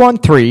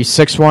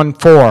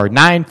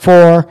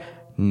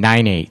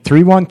 313-614-9498.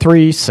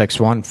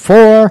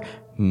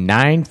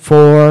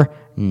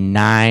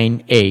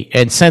 313-614-9498.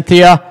 And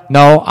Cynthia,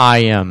 no, I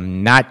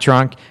am not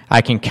drunk.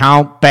 I can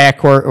count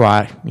backward.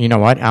 Well, you know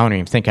what? I don't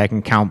even think I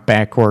can count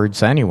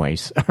backwards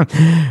anyways.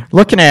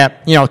 Looking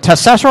at,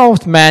 testosterone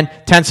with men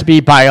tends to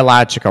be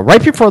biological.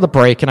 Right before the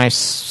break, and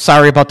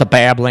sorry about the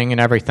babbling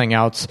and everything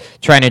else,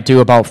 trying to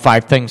do about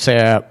 5 things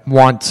at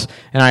once,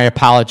 and I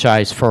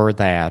apologize for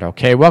that,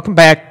 okay? Welcome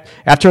back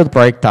after the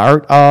break, the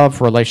Art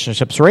of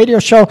Relationships radio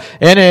show,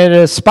 and it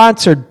is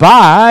sponsored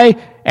by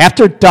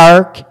After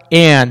Dark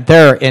and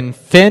their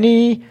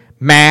Infinity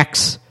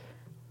Max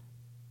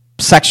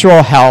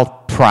sexual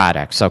health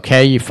products,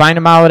 okay? You find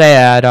them out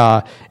at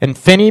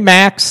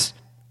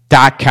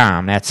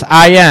infinimax.com. That's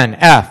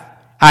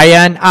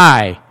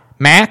INFINI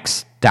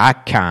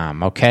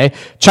max.com, okay?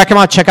 Check them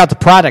out. Check out the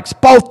products,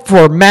 both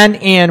for men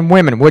and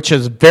women, which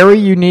is very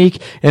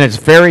unique, and it's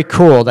very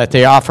cool that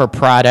they offer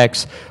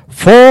products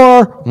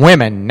for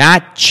women,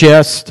 not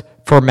just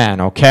for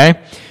men, okay?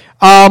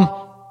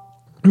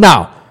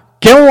 Now,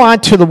 go on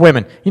to the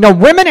women.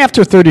 Women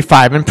after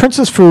 35, and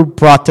Princess Fu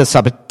brought this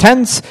up, it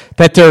tends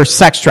that their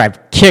sex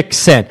drive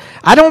kicks in.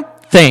 I don't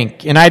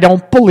think, and I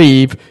don't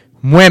believe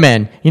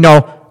women,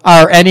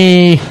 are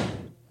any,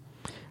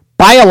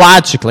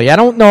 biologically, I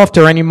don't know if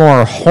they're any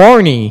more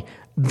horny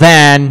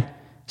than,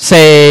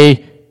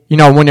 say,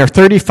 when they're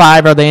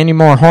 35, are they any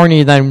more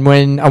horny than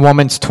when a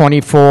woman's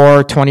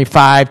 24,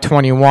 25,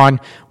 21,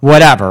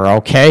 whatever,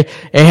 okay?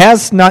 It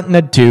has nothing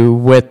to do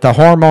with the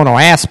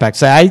hormonal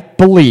aspects. I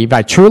truly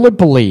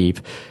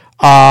believe,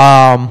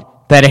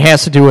 that it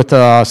has to do with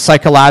the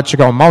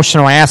psychological,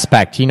 emotional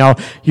aspect. You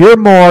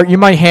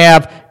might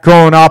have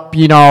grown up,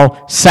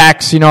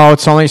 sex,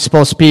 it's only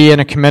supposed to be in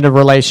a committed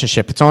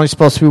relationship. It's only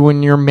supposed to be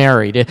when you're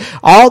married.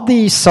 All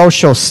these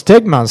social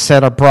stigmas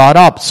that are brought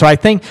up. So I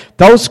think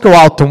those go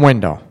out the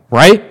window.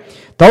 Right?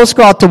 Those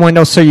go out the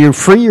window so you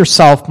free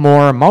yourself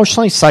more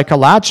emotionally,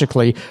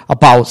 psychologically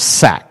about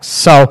sex.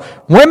 So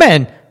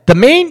women, the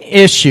main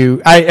issue,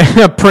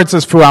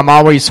 Princess Fu, I'm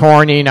always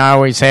horny and I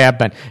always have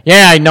been.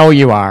 Yeah, I know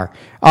you are.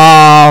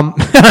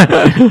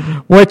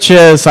 Which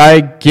is, I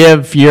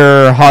give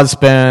your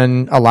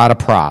husband a lot of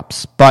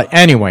props. But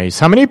anyways,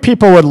 how many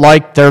people would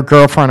like their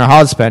girlfriend or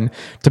husband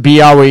to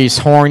be always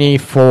horny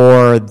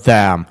for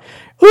them?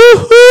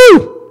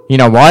 Woohoo! You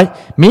know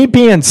what? Me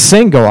being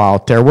single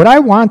out there, would I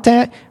want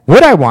that?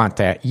 Would I want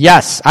that?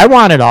 Yes, I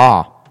want it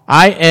all.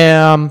 I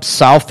am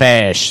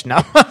selfish. No,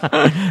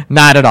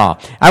 not at all.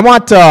 I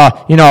want,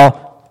 the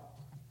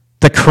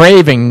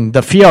craving,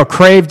 the feel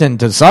craved and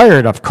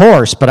desired, of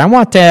course, but I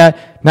want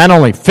that not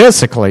only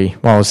physically.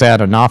 Well, is that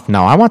enough?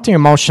 No, I want the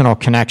emotional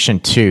connection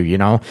too,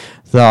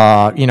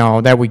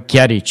 that we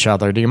get each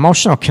other, the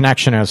emotional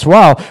connection as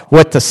well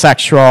with the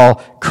sexual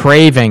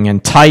craving,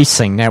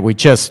 enticing, that we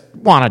just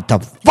want to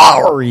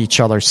devour each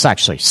other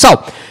sexually.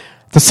 So,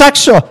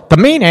 the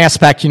main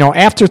aspect,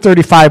 after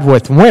 35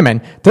 with women,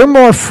 they're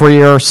more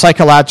freer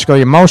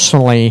psychologically,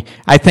 emotionally.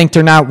 I think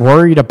they're not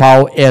worried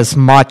about as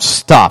much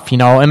stuff.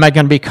 Am I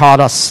going to be called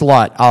a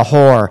slut, a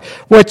whore?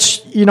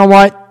 Which, you know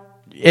what?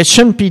 It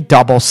shouldn't be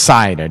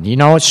double-sided.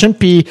 It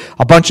shouldn't be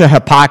a bunch of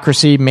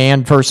hypocrisy,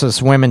 man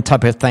versus women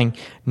type of thing.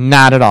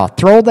 Not at all.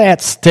 Throw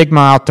that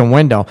stigma out the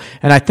window.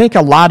 And I think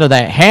a lot of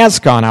that has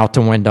gone out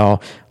the window,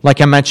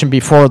 like I mentioned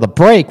before the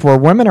break, where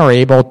women are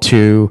able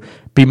to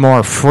be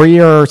more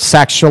freer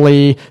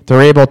sexually.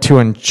 They're able to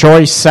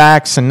enjoy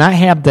sex and not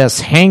have this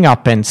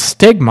hang-up and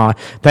stigma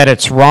that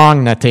it's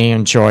wrong that they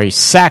enjoy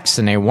sex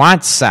and they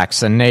want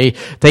sex and they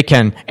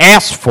can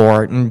ask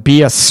for it and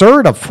be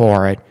assertive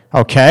for it,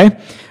 okay?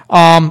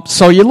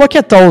 So you look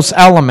at those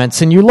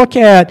elements and you look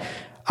at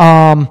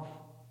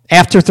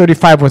after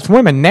 35 with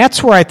women,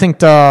 that's where I think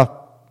the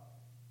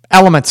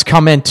elements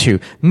come into.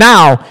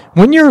 Now,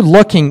 when you're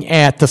looking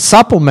at the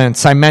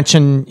supplements I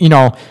mentioned,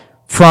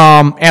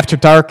 from After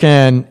Dark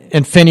and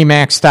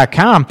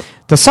Infinimax.com,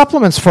 the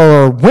supplements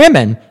for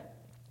women,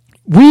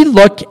 we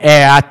look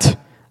at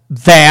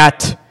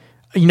that,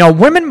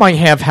 women might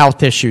have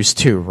health issues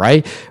too,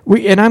 right?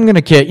 And I'm going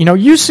to get,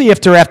 usually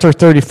if they're after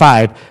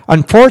 35,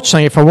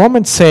 unfortunately, if a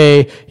woman,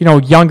 say,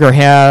 younger,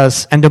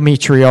 has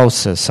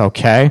endometriosis,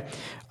 okay,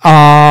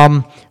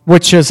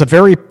 which is a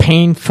very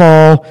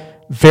painful,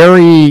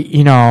 very,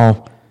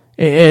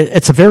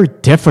 it's a very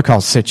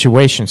difficult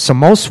situation. So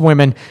most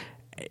women,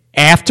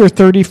 after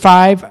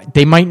 35,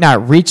 they might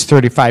not reach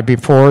 35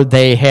 before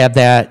they have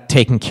that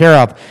taken care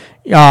of,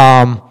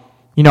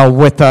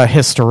 with a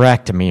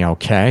hysterectomy,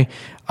 okay?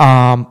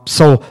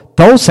 So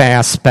those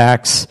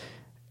aspects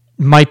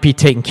might be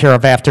taken care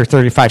of after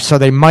 35, so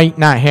they might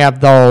not have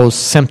those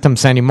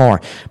symptoms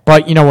anymore.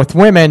 But, with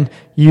women,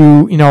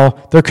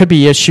 there could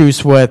be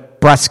issues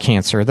with breast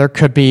cancer. There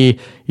could be,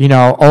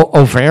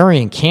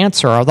 ovarian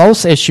cancer, or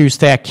those issues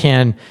that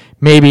can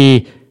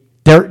maybe...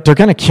 They're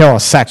going to kill a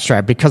sex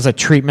drive because of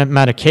treatment,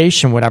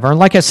 medication, whatever. And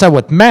like I said,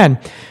 with men,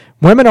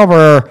 women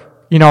over,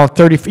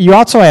 30, you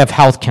also have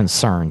health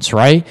concerns,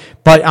 right?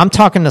 But I'm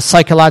talking the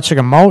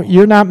psychological,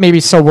 you're not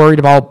maybe so worried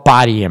about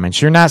body image.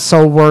 You're not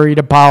so worried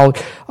about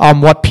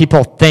what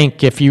people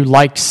think if you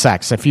like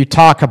sex, if you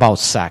talk about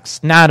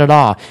sex. Not at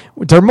all.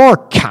 They're more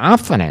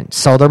confident,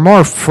 so they're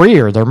more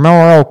freer. They're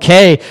more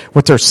okay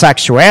with their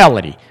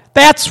sexuality.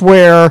 That's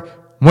where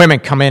women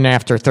come in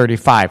after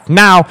 35.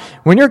 Now,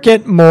 when you're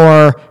getting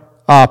more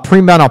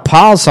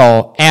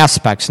premenopausal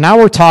aspects. Now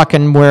we're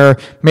talking where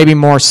maybe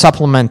more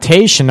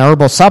supplementation,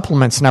 herbal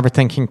supplements and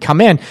everything can come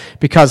in,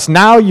 because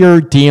now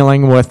you're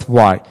dealing with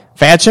what?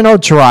 Vaginal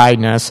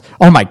dryness.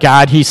 Oh my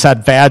God, he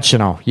said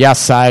vaginal.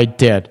 Yes, I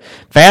did.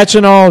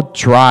 Vaginal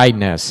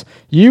dryness.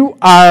 You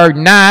are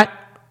not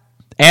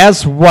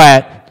as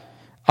wet.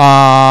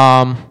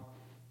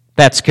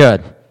 That's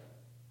good.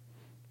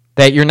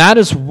 That you're not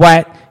as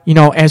wet,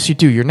 as you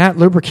do. You're not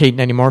lubricating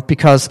anymore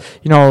because,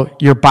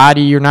 your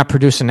body, you're not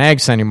producing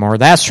eggs anymore.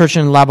 The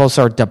estrogen levels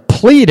are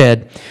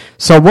depleted.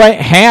 So what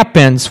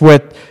happens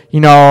with, the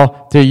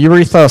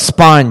urethral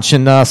sponge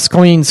and the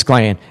Schleen's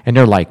gland? And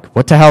they're like,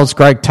 what the hell is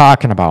Greg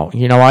talking about?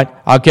 You know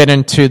what? I'll get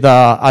into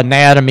the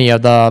anatomy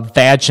of the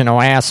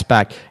vaginal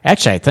aspect.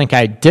 Actually, I think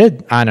I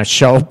did on a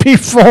show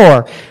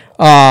before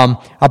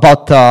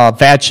about the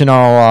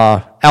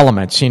vaginal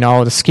elements.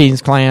 The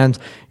Schleen's gland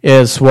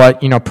is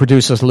what,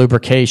 produces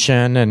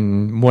lubrication,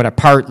 and what a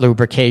part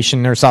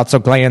lubrication. There's also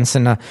glands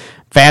in the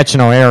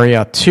vaginal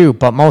area too,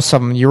 but most of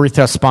them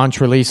urethral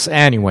sponge release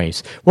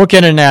anyways. We'll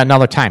get into that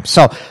another time.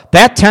 So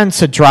that tends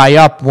to dry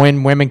up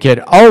when women get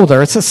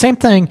older. It's the same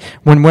thing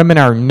when women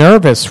are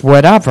nervous,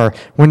 whatever.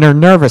 When they're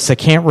nervous, they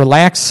can't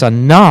relax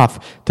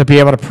enough to be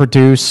able to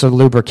produce a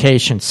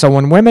lubrication. So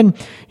when women,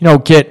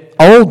 get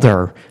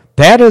older,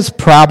 that is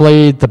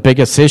probably the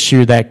biggest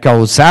issue that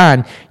goes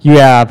on. You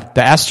have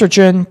the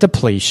estrogen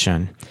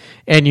depletion,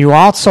 and you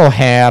also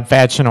have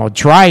vaginal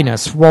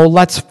dryness. Well,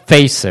 let's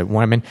face it,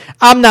 women.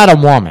 I'm not a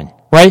woman,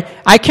 right?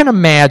 I can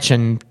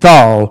imagine,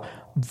 though,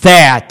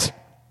 that,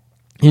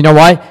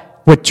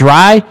 with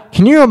dry,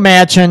 can you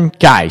imagine,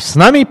 guys,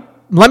 let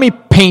me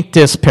paint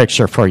this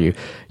picture for you.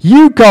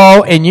 You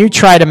go and you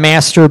try to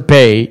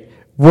masturbate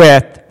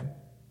with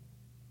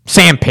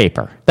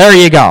sandpaper. There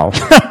you go.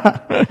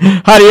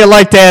 How do you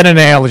like that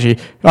analogy?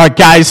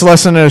 Guys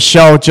listen to the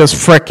show just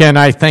frickin',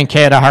 I think,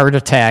 had a heart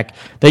attack.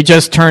 They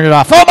just turned it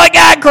off. Oh my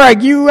God,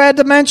 Greg, you had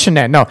to mention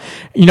that. No,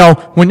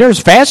 when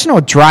there's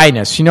vaginal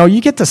dryness,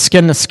 you get the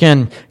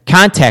skin-to-skin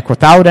contact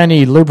without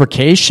any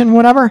lubrication,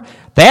 whatever,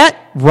 that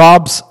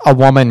rubs a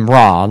woman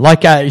raw.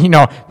 Like,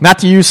 not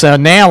to use an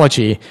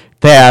analogy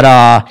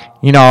that,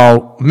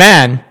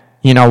 men,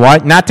 you know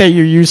what? Not that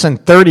you're using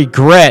 30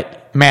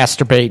 grit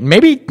masturbate.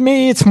 Maybe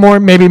it's more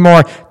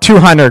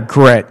 200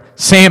 grit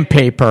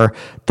sandpaper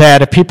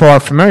that if people are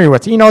familiar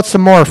with. You know, it's the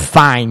more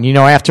fine, you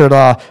know, after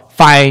the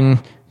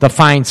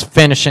fine's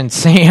finishing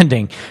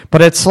sanding.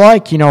 But it's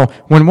like, you know,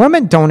 when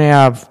women don't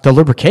have the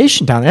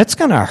lubrication down, it's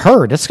going to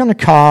hurt. It's going to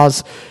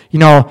cause, you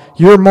know,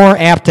 you're more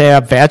apt to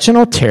have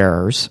vaginal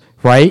tears,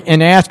 right?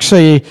 And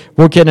actually,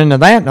 we'll get into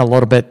that in a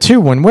little bit too.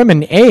 When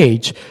women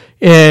age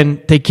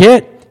and they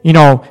get, you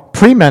know,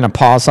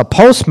 premenopausal,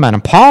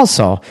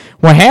 postmenopausal,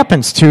 what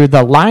happens to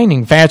the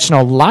lining,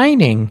 vaginal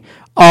lining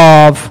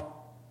of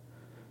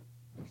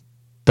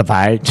the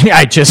vagina?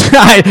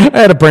 I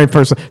had a brain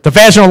person. The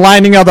vaginal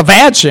lining of the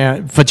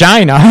vagina,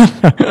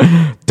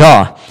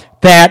 duh.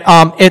 That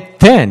it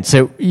thins,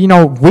 it, you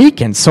know,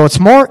 weakens, so it's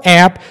more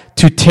apt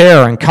to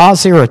tear and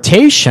cause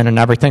irritation and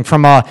everything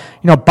from a,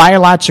 you know,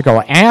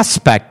 biological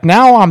aspect.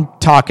 Now I'm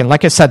talking,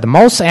 like I said, the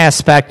most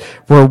aspect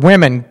where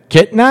women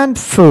getting on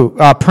food,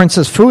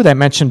 Prince's food I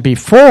mentioned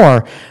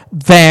before,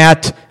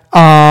 that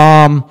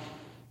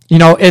you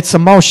know, it's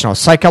emotional,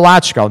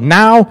 psychological.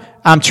 Now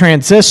I'm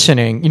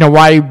transitioning, you know,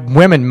 why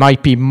women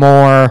might be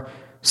more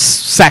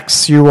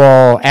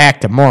sexual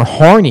active, more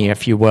horny,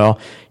 if you will,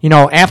 you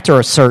know, after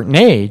a certain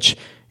age.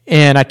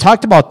 And I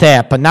talked about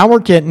that, but now we're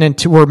getting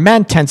into where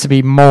men tend to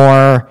be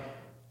more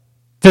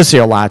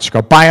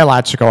physiological,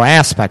 biological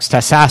aspects,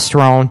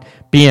 testosterone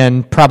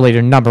being probably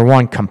the number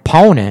one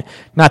component,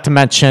 not to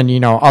mention, you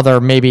know, other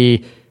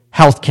maybe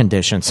health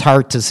conditions,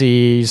 heart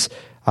disease,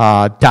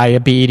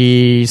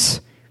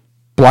 diabetes,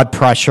 blood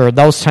pressure.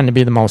 Those tend to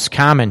be the most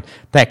common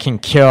that can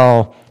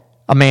kill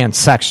a man's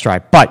sex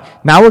drive. But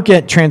now we're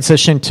getting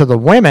transitioned to the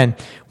women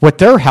with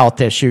their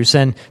health issues,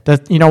 and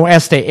the, you know,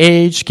 as they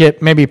age,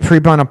 get maybe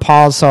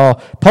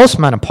premenopausal,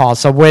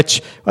 postmenopausal,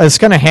 which is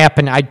going to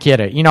happen. I get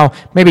it. You know,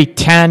 maybe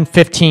 10,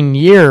 15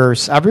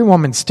 years. Every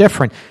woman's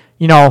different.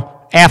 You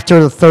know,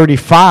 after the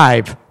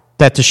 35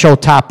 that the show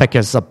topic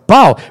is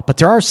about. But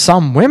there are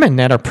some women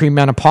that are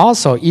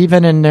premenopausal,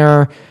 even in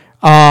their,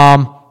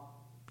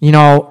 you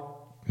know,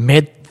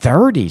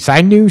 mid-30s.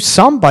 I knew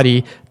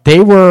somebody,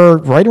 they were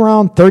right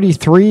around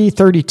 33,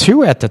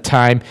 32 at the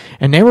time,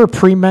 and they were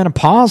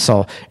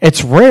premenopausal.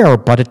 It's rare,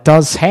 but it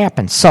does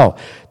happen. So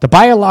the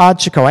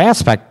biological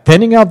aspect,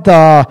 thinning of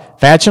the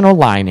vaginal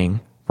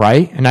lining,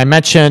 right? And I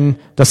mentioned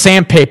the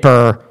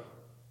sandpaper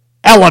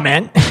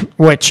element,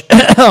 which,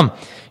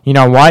 you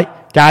know what?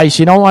 Guys,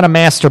 you don't want to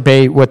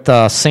masturbate with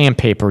the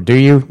sandpaper, do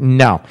you?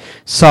 No.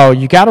 So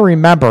you got to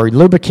remember,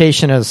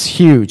 lubrication is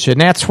huge. And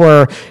that's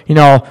where, you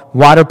know,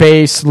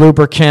 water-based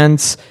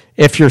lubricants,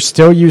 if you're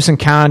still using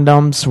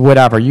condoms,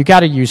 whatever, you got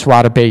to use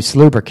water-based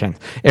lubricants.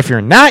 If you're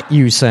not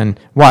using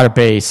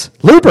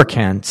water-based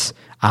lubricants,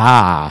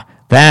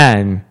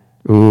 then,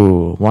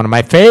 one of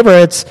my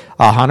favorites,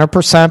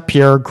 100%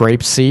 pure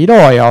grapeseed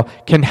oil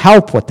can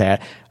help with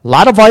that. A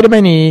lot of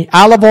vitamin E,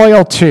 olive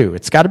oil too.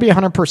 It's got to be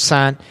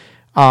 100%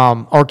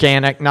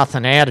 organic,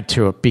 nothing added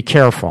to it. Be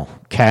careful,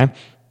 okay?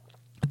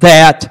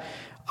 That,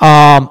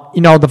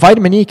 you know, the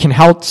vitamin E can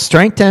help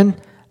strengthen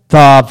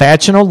the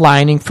vaginal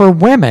lining for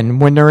women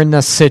when they're in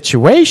this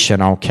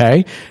situation,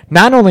 okay?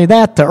 Not only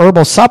that, the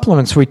herbal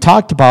supplements we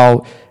talked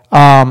about,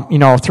 you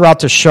know, throughout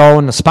the show,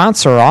 and the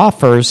sponsor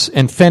offers,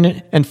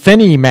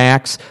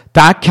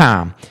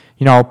 Infinimax.com,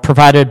 you know,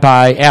 provided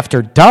by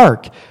After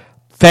Dark,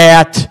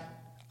 that,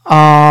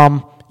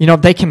 you know,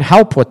 they can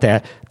help with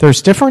that.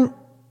 There's different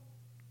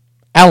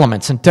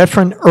elements and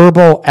different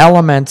herbal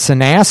elements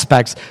and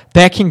aspects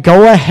that can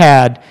go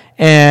ahead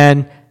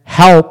and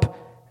help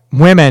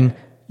women,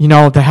 you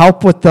know, to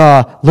help with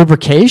the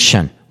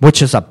lubrication,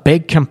 which is a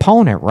big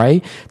component,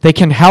 right? They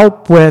can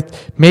help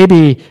with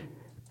maybe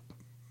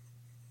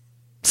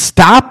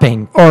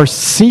stopping or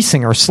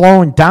ceasing or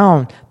slowing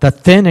down the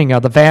thinning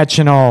of the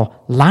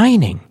vaginal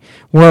lining,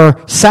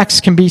 where sex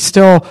can be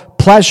still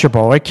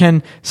pleasurable. It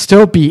can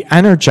still be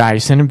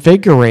energizing and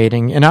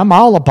invigorating. And I'm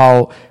all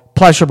about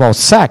pleasurable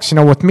sex. You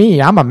know, with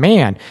me, I'm a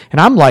man, and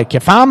I'm like,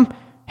 if I'm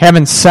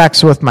having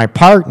sex with my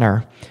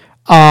partner,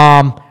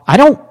 I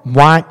don't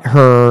want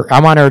her,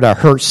 I want her to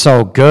hurt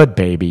so good,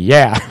 baby,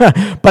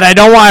 yeah. But I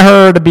don't want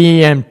her to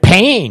be in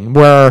pain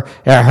where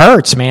it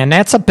hurts, man.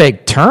 That's a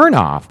big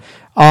turnoff.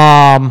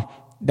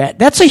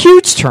 That's a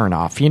huge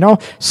turnoff, you know?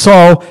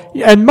 So,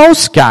 and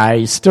most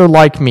guys, they're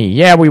like me.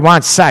 Yeah, we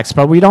want sex,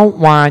 but we don't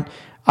want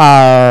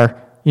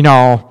our, you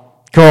know,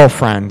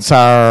 girlfriends,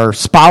 our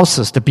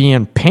spouses to be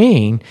in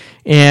pain,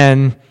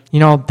 and, you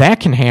know, that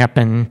can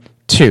happen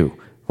too,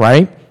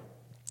 right?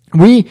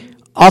 We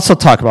also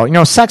talk about, you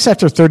know, sex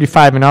after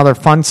 35 and other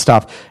fun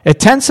stuff.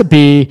 It tends to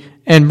be,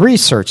 and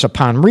research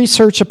upon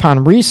research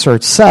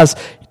says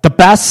the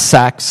best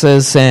sex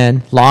is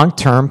in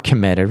long-term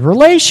committed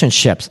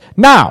relationships.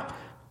 Now,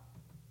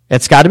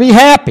 it's got to be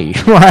happy,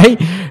 right?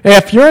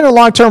 If you're in a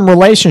long-term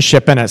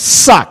relationship and it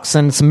sucks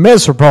and it's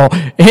miserable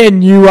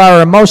and you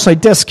are emotionally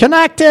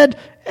disconnected,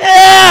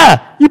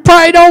 you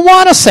probably don't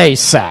want to say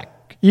sex.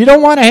 You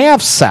don't want to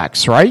have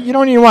sex, right? You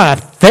don't even want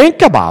to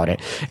think about it.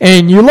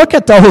 And you look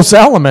at those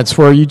elements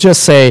where you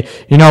just say,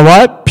 you know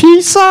what?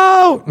 Peace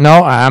out.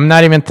 No, I'm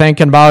not even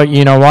thinking about it.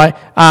 You know what?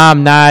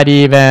 I'm not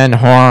even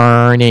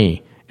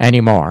horny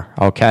anymore,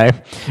 okay?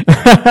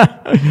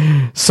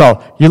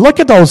 So you look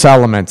at those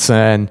elements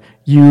and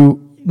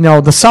you know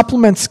the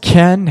supplements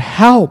can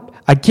help.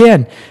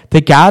 Again,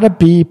 they got to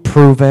be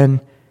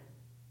proven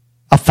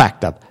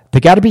effective. They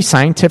got to be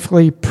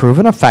scientifically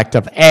proven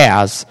effective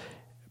as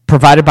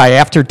provided by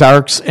After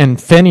Dark's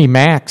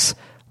InfiniMax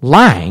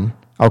line,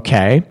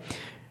 okay?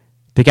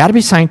 They got to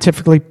be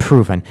scientifically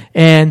proven.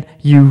 And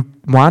you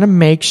want to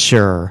make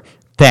sure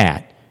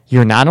that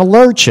you're not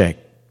allergic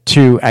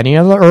to any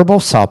of the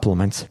herbal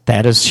supplements.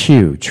 That is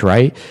huge,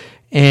 right?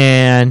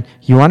 And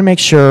you want to make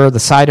sure the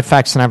side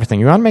effects and everything,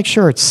 you want to make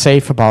sure it's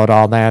safe about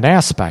all that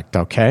aspect,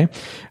 okay?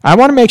 I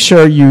want to make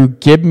sure you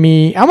give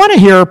me, I want to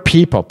hear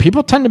people.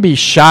 People tend to be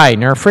shy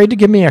and they're afraid to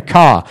give me a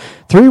call.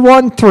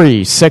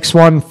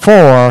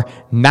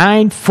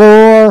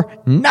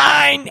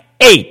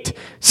 313-614-9498.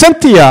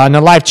 Cynthia on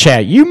the live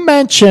chat, you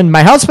mentioned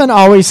my husband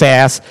always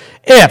asks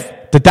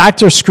if the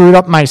doctor screwed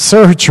up my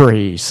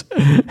surgeries.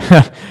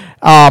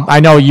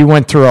 I know you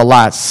went through a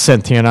lot,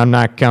 Cynthia, and I'm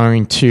not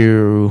going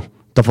to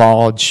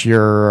divulge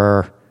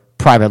your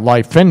private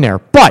life in there.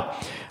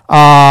 But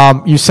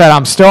you said,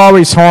 I'm still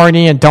always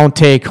horny and don't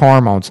take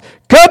hormones.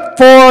 Good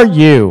for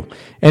you.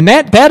 And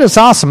that is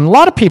awesome. A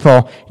lot of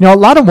people, a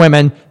lot of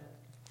women,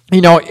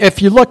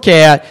 if you look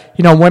at,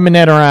 women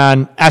that are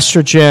on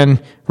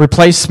estrogen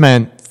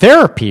replacement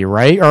therapy,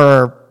 right,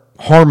 or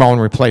hormone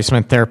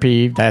replacement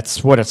therapy,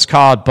 that's what it's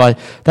called, but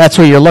that's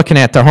what you're looking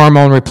at, the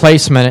hormone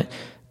replacement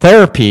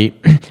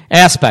therapy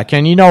aspect.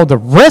 And the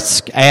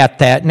risk at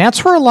that, and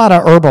that's where a lot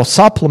of herbal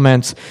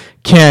supplements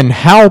can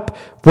help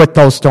with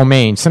those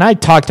domains. And I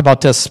talked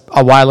about this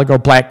a while ago,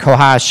 Black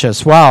Cohosh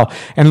as well.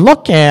 And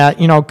look at,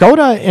 go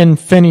to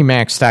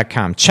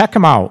infinimax.com. Check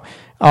them out.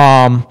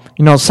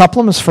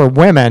 Supplements for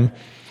women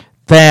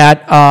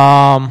that,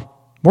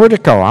 where'd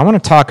it go? I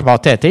want to talk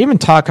about that. They even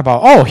talk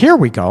about, here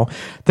we go.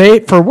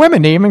 For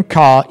women, they even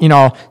call,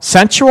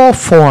 Sensual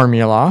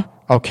Formula,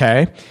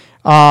 okay?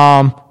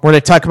 Where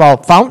they talk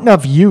about Fountain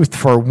of Youth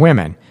for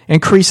women,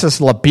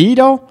 increases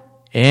libido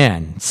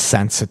and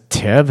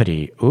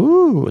sensitivity.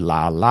 Ooh,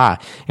 la la.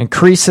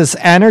 Increases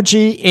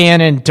energy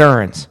and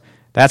endurance.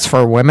 That's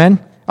for women.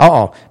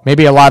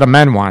 Maybe a lot of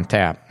men want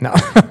that. No.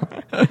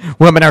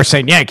 Women are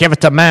saying, yeah, give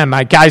it to men.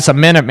 My guy's a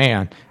minute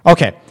man.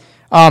 Okay.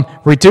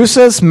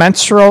 Reduces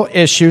menstrual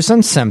issues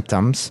and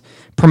symptoms,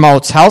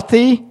 promotes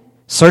healthy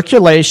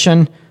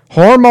circulation,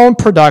 hormone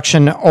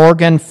production,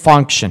 organ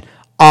function.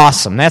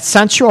 Awesome. That's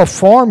Sensual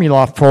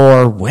Formula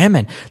for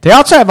women. They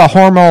also have a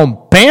hormone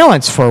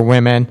balance for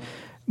women,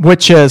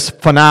 which is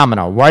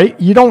phenomenal, right?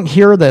 You don't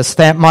hear this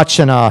that much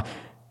in a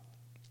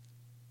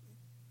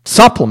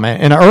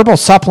supplement, in an herbal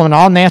supplement,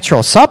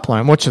 all-natural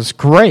supplement, which is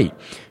great.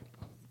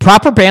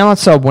 Proper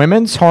balance of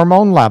women's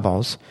hormone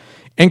levels,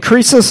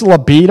 increases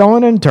libido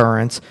and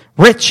endurance,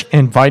 rich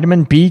in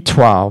vitamin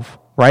B12,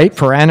 right,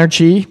 for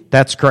energy.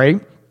 That's great.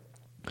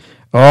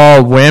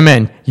 Oh,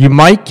 women, you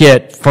might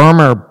get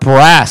firmer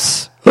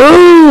breasts.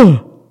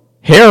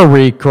 Hair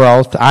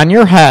regrowth on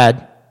your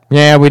head.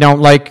 Yeah, I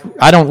don't like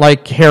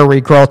hair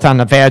regrowth on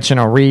the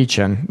vaginal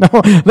region.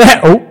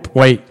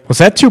 Wait, was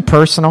that too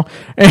personal?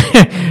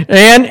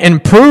 And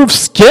improved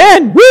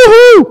skin.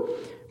 Woohoo!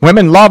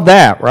 Women love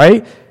that,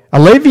 right?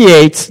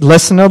 Alleviates,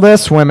 listen to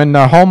this, women,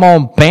 the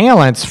hormone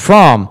balance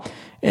from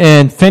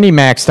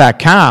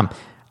infinimax.com.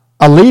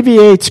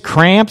 Alleviates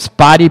cramps,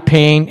 body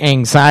pain,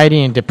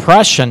 anxiety, and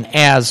depression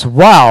as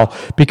well.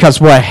 Because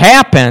what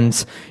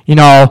happens, they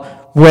know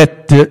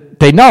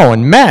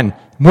in men,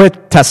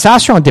 with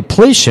testosterone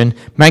depletion,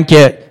 men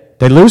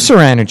they lose their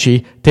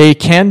energy, they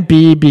can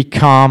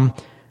become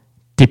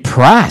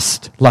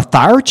depressed,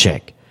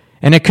 lethargic.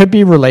 And it could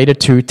be related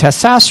to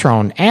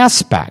testosterone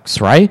aspects,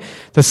 right?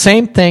 The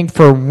same thing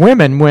for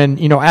women when,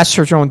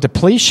 estrogen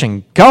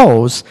depletion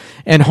goes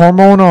and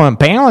hormonal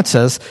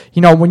imbalances,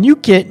 when you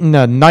get in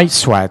the night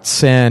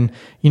sweats and,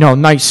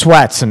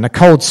 the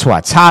cold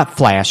sweats, hot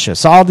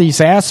flashes, all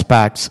these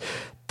aspects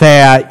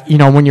that,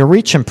 when you're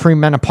reaching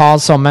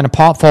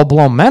premenopausal,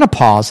 full-blown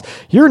menopause,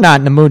 you're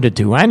not in the mood to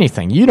do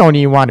anything. You don't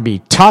even want to be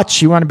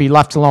touched. You want to be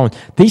left alone.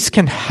 These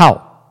can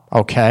help,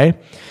 okay?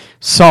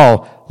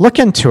 So look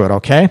into it,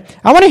 okay?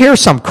 I want to hear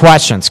some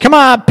questions. Come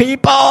on,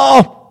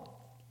 people.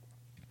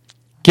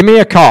 Give me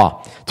a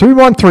call.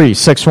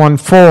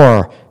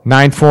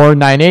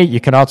 313-614-9498. You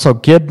can also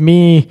give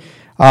me,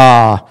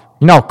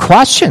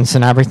 questions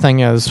and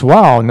everything as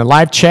well in the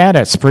live chat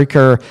at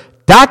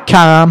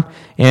Spreaker.com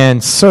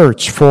and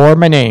search for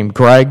my name,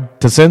 Greg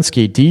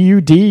Dudzinski,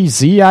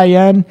 Dudzinski.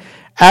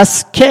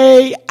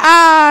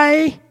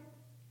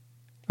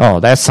 Oh,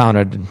 that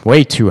sounded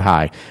way too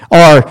high.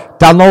 Or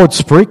download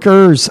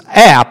Spreaker's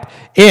app.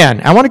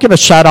 And I want to give a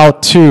shout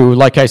out to,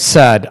 like I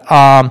said,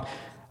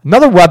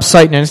 another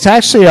website, and it's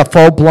actually a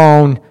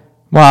full-blown,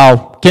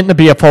 getting to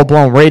be a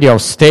full-blown radio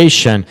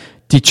station,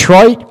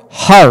 Detroit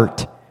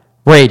Heart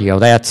Radio.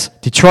 That's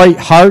Detroit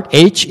Heart,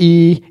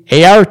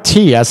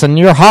 H-E-A-R-T, as in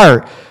your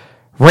heart,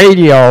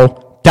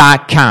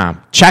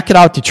 radio.com. Check it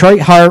out,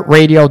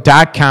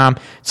 DetroitHeartRadio.com.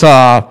 It's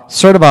a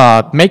sort of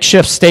a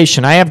makeshift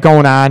station I have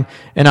going on,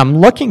 and I'm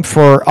looking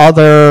for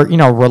other,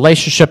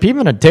 relationship,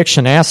 even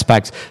addiction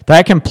aspects that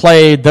I can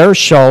play their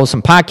shows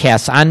and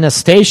podcasts on this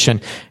station.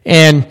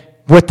 And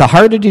with the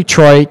heart of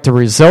Detroit, the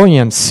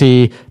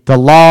resiliency, the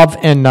love,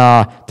 and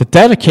the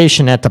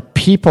dedication that the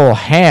people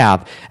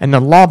have, and the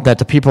love that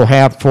the people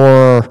have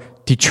for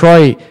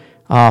Detroit,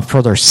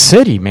 for their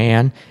city,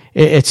 man,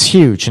 it's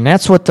huge. And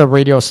that's what the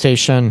radio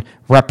station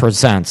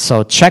represents.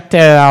 So check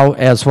that out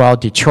as well,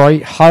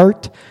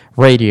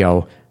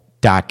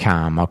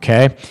 DetroitHeartRadio.com,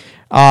 okay?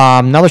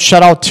 Another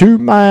shout out to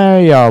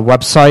my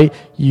website.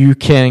 You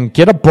can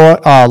get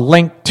a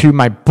link to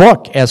my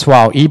book as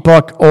well,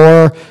 ebook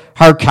or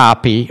hard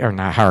copy, or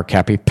not hard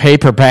copy,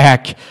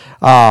 paperback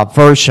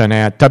version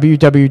at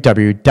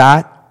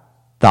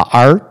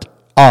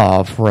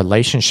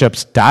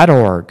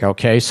www.theartofrelationships.org.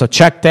 Okay, so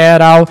check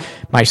that out.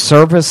 My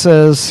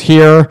services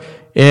here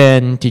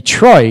in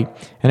Detroit,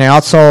 and I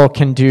also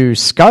can do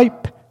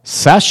Skype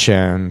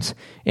sessions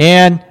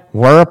and,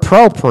 where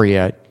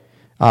appropriate,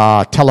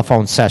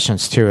 telephone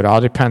sessions too. It all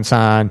depends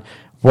on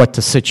what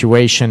the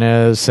situation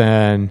is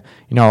and,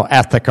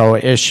 ethical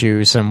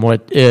issues and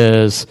what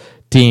is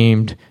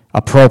deemed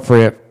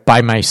appropriate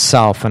by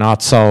myself, and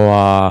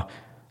also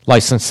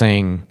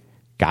licensing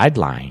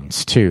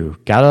guidelines too.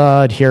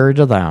 Gotta adhere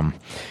to them.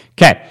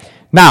 Okay,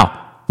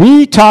 now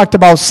we talked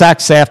about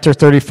sex after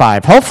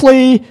 35.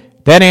 Hopefully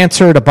that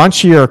answered a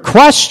bunch of your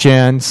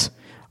questions.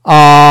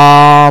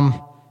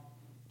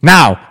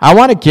 Now, I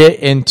want to get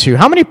into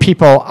how many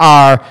people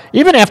are,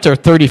 even after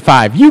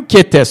 35, you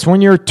get this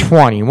when you're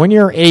 20, when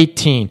you're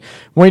 18,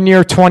 when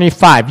you're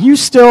 25, you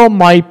still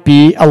might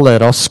be a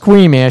little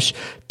squeamish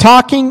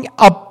talking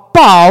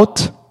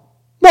about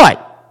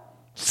what?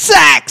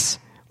 Sex!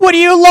 What do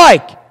you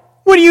like?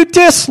 What do you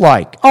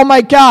dislike? Oh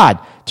my God.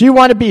 Do you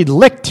want to be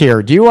licked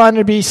here? Do you want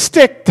to be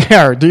sticked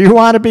there? Do you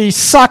want to be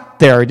sucked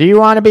there? Do you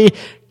want to be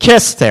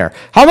kissed there?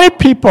 How many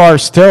people are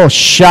still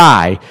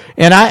shy?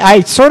 And I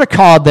sort of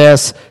call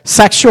this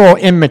sexual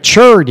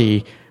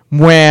immaturity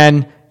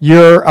when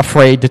you're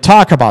afraid to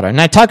talk about it.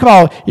 And I talk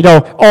about,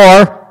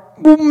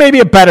 or maybe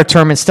a better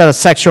term instead of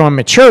sexual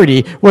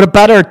immaturity, would a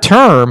better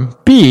term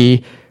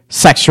be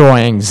sexual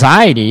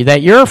anxiety,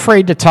 that you're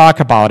afraid to talk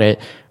about it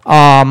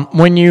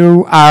when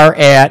you are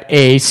at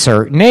a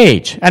certain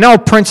age. I know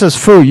Princess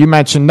Fu, you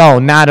mentioned no,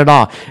 not at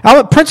all.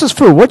 Princess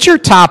Fu, what's your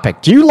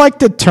topic? Do you like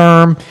the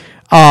term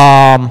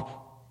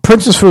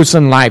Princess Fu's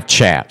in live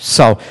chat?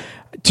 So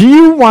do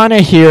you want to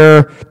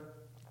hear,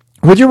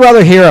 would you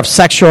rather hear of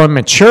sexual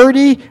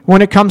immaturity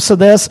when it comes to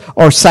this,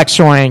 or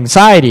sexual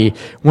anxiety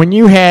when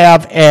you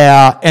have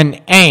an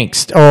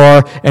angst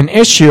or an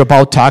issue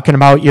about talking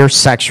about your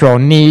sexual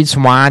needs,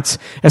 wants,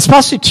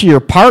 especially to your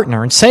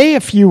partner? And say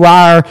if you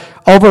are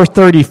over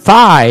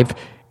 35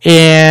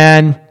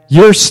 and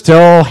you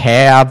still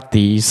have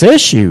these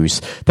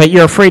issues that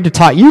you're afraid to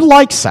talk. You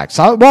like sex.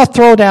 Well,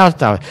 throw it out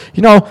there.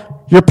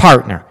 Your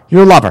partner,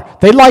 your lover,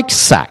 they like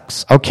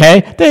sex,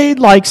 okay? They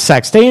like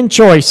sex. They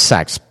enjoy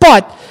sex.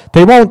 But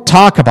they won't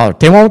talk about it.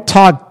 They won't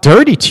talk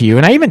dirty to you.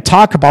 And I even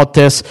talk about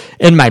this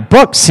in my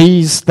book,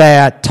 Seize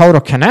That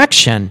Total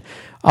Connection,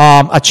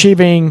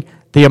 Achieving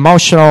the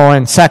Emotional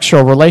and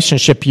Sexual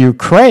Relationship You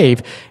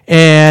Crave.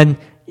 And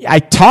I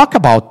talk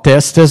about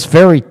this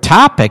very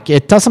topic.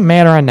 It doesn't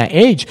matter on the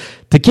age,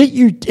 to get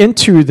you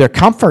into the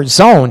comfort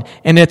zone.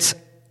 And it's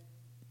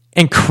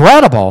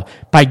incredible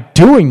by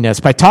doing this,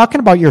 by talking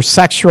about your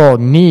sexual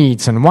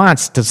needs and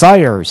wants,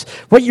 desires,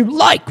 what you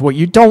like, what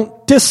you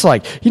don't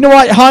dislike. You know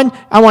what, hon?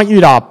 I want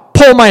you to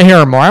pull my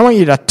hair more. I want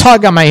you to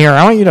tug on my hair.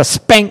 I want you to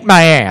spank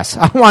my ass.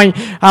 I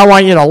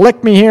want you to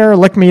lick me here,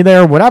 lick me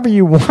there, whatever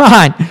you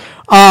want.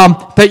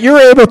 That you're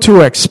able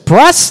to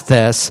express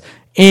this.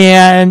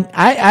 And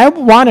I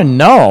want to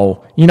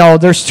know,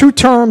 there's two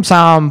terms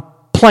I'm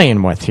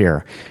playing with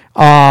here.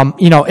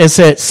 Is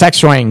it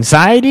sexual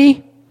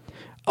anxiety?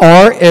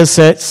 Or is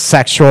it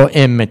sexual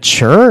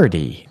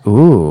immaturity?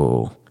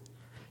 Ooh.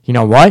 You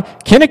know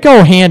what? Can it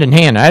go hand in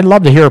hand? I'd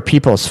love to hear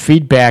people's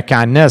feedback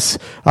on this,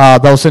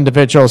 those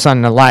individuals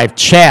on the live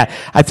chat.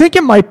 I think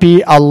it might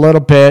be a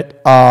little bit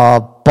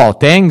of both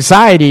the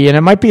anxiety, and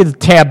it might be the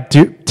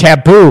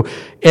taboo.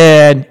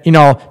 And,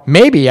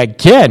 maybe,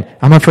 again,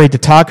 I'm afraid to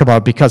talk about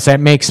it because that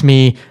makes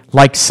me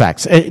like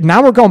sex.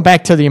 Now we're going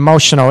back to the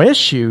emotional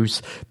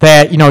issues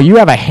that, you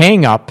have a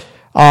hang-up.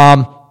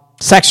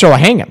 Sexual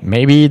hang-up.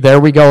 Maybe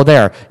there we go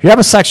there. You have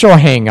a sexual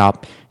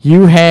hang-up.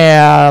 You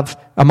have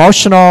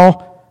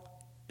emotional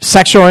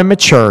sexual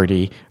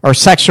immaturity or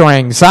sexual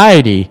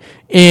anxiety.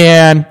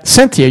 And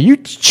Cynthia, you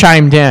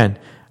chimed in,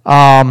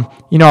 on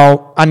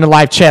the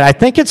live chat. I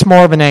think it's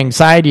more of an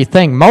anxiety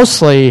thing,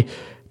 mostly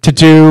to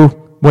do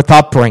with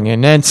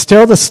upbringing and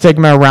still the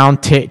stigma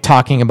around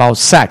talking about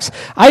sex.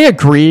 I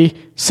agree,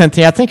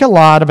 Cynthia. I think a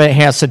lot of it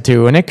has to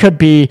do, and it could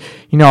be,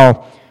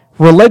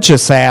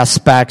 religious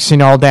aspects,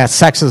 that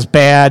sex is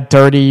bad,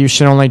 dirty, you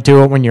should only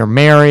do it when you're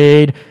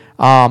married.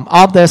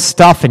 all this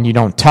stuff, and you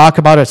don't talk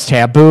about it. It's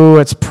taboo.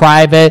 It's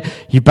private.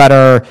 You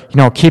better,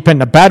 keep it in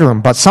the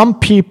bedroom. But some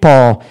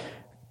people,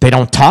 they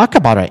don't talk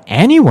about it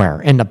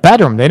anywhere in the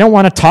bedroom. They don't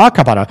want to talk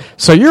about it.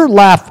 So you're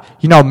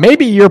left,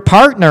 maybe your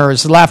partner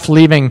is left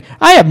leaving,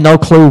 I have no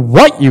clue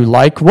what you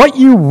like, what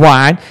you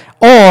want,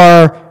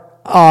 or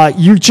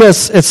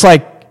it's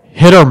like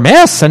hit or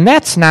miss, and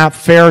that's not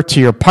fair to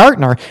your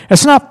partner.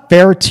 It's not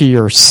fair to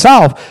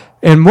yourself.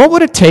 And what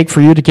would it take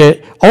for you to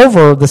get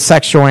over the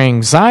sexual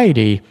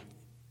anxiety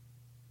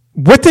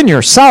within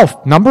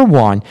yourself, number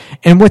one,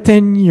 and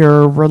within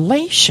your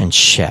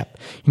relationship?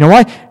 You know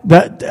what?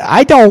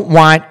 I don't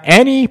want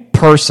any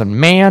person,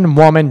 man,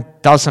 woman,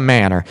 doesn't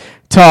matter,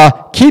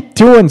 to keep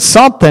doing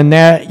something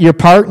that your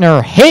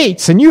partner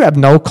hates and you have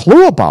no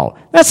clue about.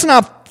 That's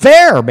not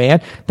fair,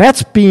 man.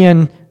 That's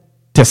being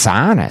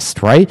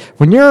dishonest, right?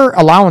 When you're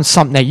allowing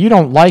something that you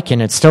don't like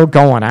and it's still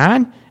going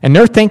on, and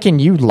they're thinking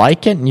you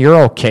like it and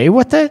you're okay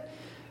with it,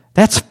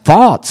 that's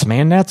false,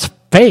 man. That's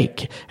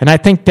fake. And I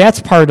think that's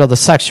part of the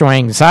sexual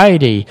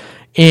anxiety.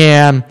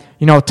 And,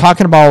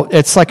 talking about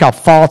it's like a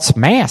false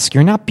mask.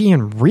 You're not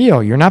being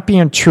real. You're not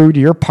being true to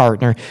your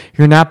partner.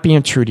 You're not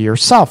being true to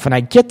yourself. And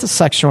I get the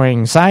sexual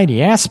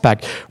anxiety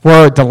aspect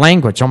where the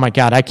language, oh my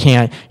God, I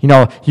can't,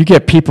 you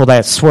get people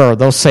that swear.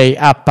 They'll say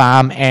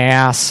F-bomb,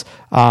 ass,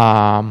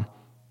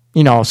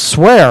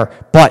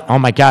 swear, but, oh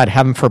my God,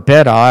 heaven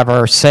forbid I'll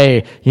ever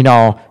say,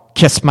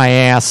 kiss my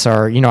ass,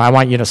 or, I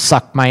want you to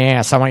suck my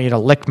ass. I want you to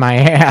lick my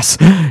ass.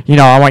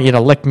 I want you to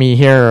lick me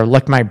here, or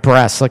lick my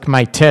breasts, lick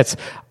my tits.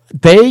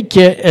 They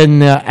get in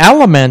the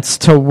elements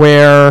to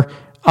where,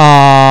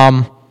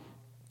 oh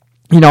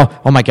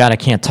my God, I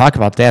can't talk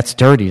about that. That's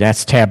dirty.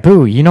 That's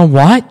taboo. You know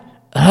what?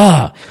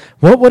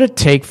 What would it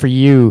take for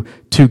you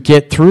to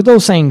get through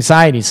those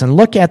anxieties and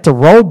look at the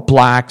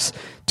roadblocks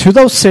to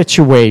those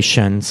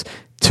situations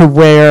to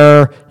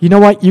where,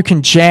 you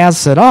can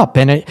jazz it up,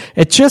 and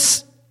it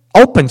just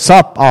opens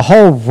up a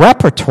whole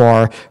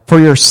repertoire for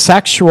your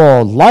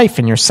sexual life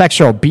and your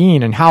sexual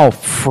being, and how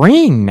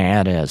freeing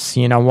that is.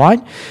 You know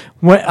what?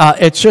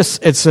 It's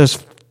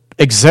just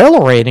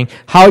exhilarating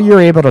how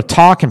you're able to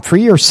talk and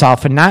free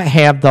yourself and not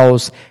have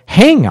those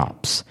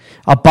hang-ups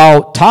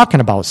about talking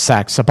about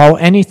sex, about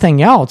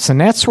anything else. And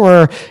that's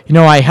where,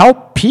 I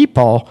help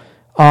people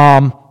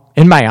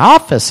in my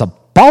office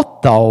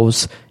about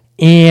those.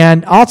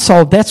 And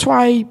also, that's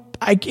why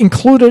I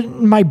included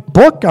in my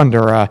book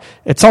under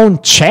its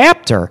own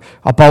chapter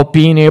about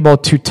being able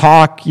to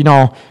talk,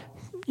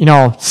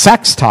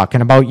 sex talk,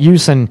 and about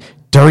using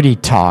dirty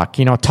talk,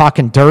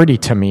 talking dirty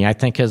to me, I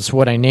think is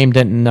what I named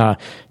it in the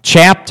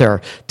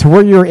chapter, to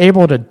where you're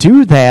able to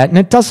do that. And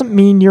it doesn't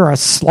mean you're a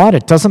slut.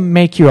 It doesn't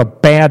make you a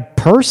bad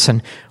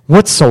person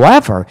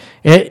whatsoever.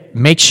 It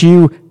makes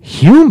you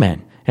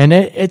human. And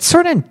it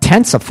sort of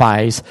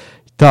intensifies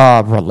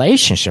the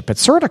relationship.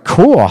 It's sort of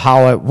cool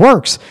how it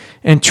works.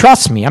 And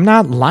trust me, I'm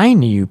not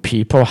lying to you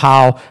people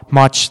how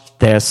much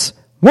this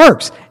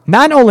works.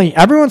 Not only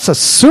everyone's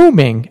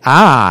assuming,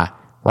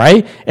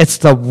 right? It's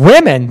the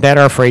women that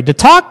are afraid to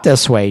talk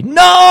this way.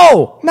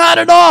 No, not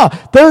at all.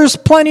 There's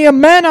plenty of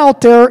men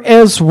out there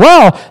as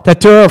well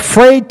that they're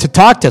afraid to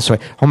talk this way.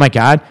 Oh my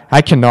God,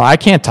 I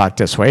can't talk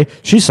this way.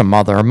 She's the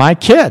mother of my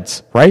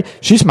kids, right?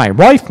 She's my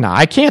wife now.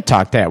 I can't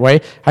talk that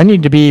way. I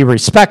need to be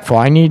respectful.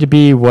 I need to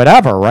be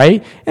whatever,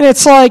 right? And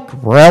it's like,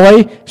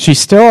 really? She's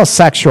still a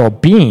sexual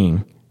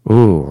being.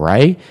 Ooh,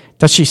 right?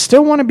 Does she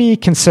still want to be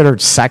considered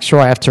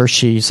sexual after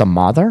she's a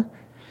mother?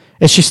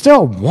 Is she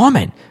still a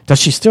woman? Does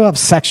she still have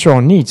sexual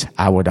needs?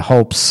 I would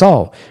hope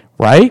so,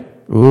 right?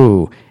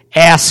 Ooh,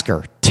 ask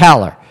her,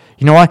 tell her.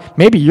 You know what?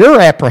 Maybe you're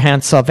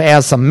apprehensive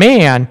as a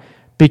man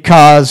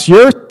because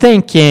you're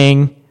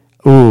thinking,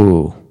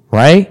 ooh,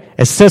 right?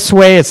 It's this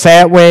way, it's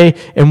that way,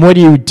 and what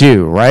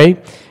do,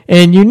 right?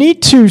 And you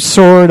need to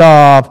sort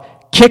of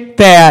kick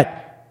that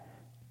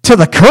to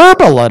the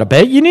curb a little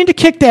bit. You need to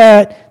kick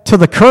that to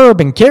the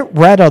curb and get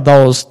rid of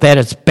those that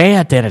it's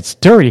bad, that it's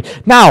dirty.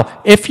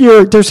 Now,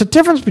 there's a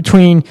difference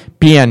between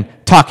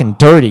talking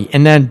dirty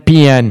and then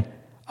being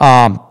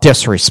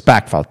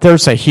disrespectful.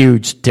 There's a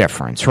huge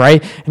difference,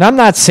 right? And I'm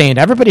not saying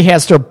everybody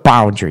has their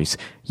boundaries.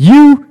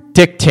 You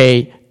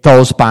dictate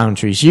those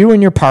boundaries. You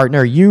and your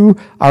partner, you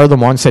are the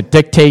ones that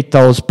dictate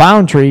those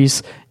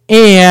boundaries,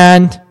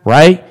 and,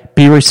 right,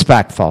 be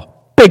respectful.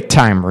 Big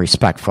time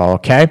respectful,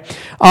 okay?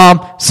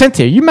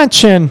 Cynthia, you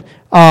mentioned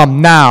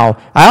now,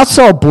 I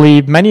also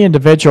believe many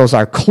individuals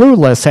are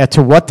clueless as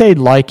to what they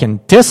like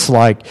and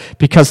dislike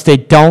because they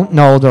don't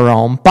know their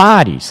own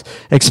bodies.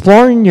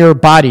 Exploring your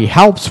body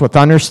helps with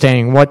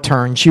understanding what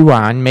turns you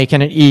on,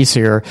 making it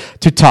easier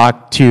to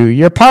talk to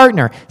your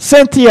partner.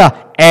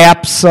 Cynthia,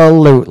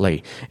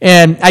 absolutely.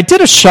 And I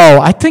did a show,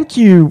 I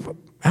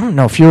don't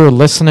know if you were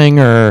listening,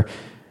 or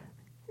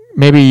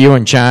maybe you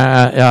and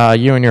John,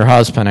 you and your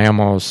husband.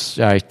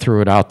 I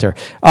threw it out there.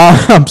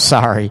 I'm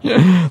sorry.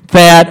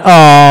 That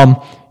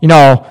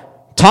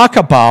talk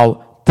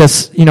about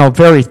this,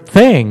 very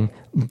thing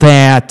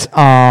that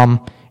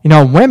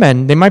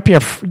women, they might be,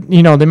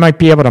 they might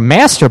be able to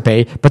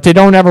masturbate, but they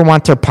don't ever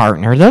want their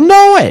partner to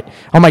know it.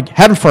 Oh my,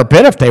 heaven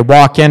forbid if they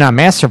walk in on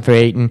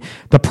masturbating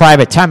the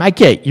private time. I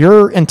get,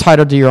 you're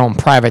entitled to your own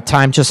private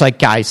time just like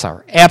guys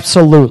are.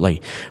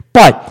 Absolutely.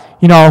 But,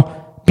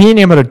 being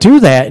able to do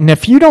that, and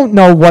if you don't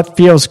know what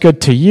feels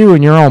good to you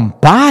in your own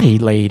body,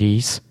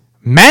 ladies,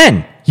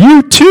 men,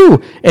 you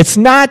too. It's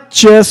not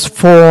just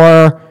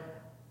for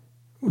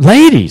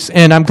ladies.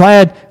 And I'm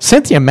glad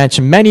Cynthia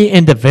mentioned many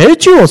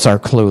individuals are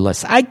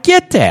clueless. I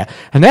get that.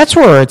 And that's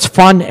where it's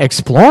fun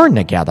exploring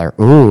together.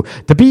 Ooh,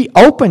 to be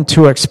open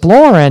to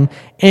exploring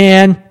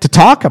and to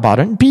talk about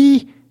it and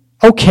be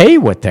okay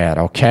with that,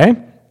 okay?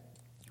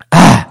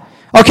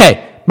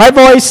 Okay, my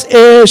voice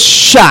is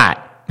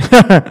shot.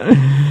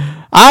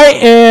 I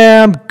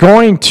am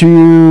going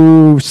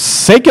to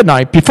say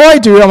goodnight. Before I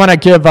do, I want to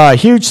give a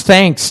huge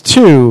thanks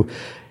to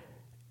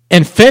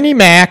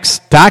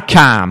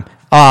Infinimax.com,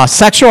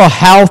 sexual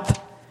health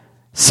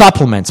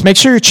supplements. Make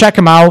sure you check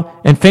them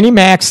out,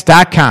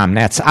 Infinimax.com.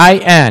 That's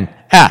INFINI,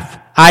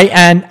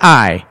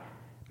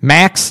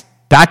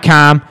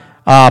 max.com.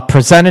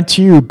 Presented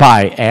to you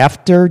by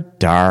After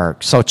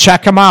Dark. So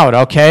check them out,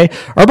 okay?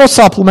 Herbal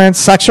supplements,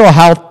 sexual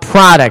health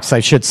products, I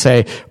should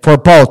say, for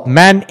both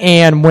men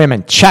and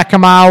women. Check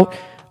them out.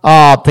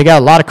 They got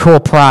a lot of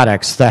cool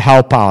products to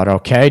help out,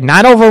 okay?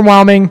 Not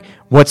overwhelming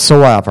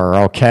whatsoever,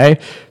 okay?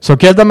 So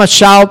give them a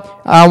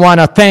shout. I want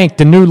to thank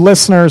the new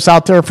listeners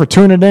out there for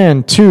tuning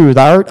in to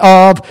the Art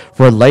of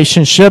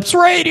Relationships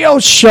radio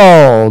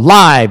show,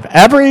 live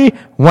every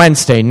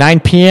Wednesday, 9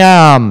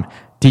 p.m.,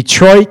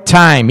 Detroit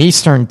time,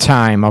 Eastern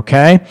time,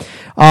 okay?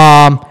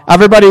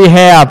 Everybody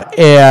have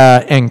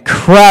an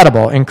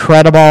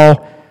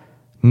incredible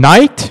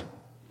night.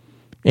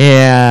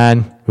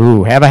 And,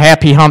 have a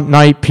happy hump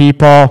night,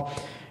 people.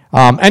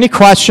 Any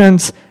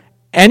questions,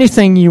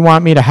 anything you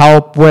want me to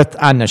help with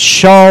on the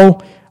show,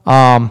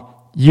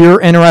 you're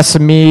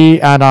interested in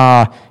me at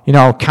a,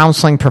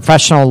 counseling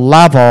professional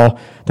level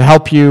to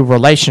help you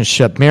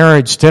relationship,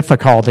 marriage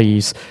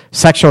difficulties,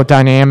 sexual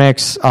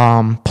dynamics,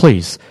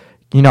 please.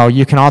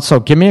 You can also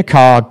give me a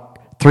call,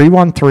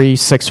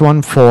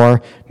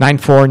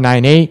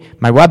 313-614-9498.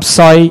 My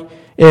website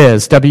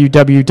is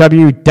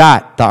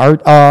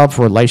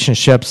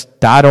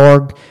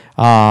www.theartofrelationships.org.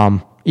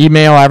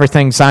 Email,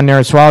 everything's on there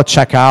as well.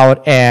 Check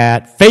out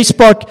at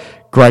Facebook,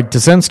 Greg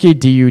Dudzinski,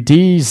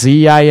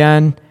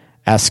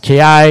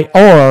 DUDZINSKI,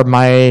 or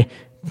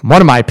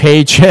one of my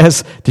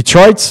pages,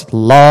 Detroit's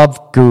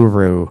Love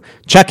Guru.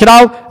 Check it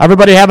out.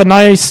 Everybody have a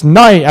nice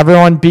night.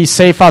 Everyone be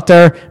safe out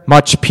there.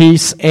 Much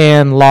peace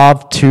and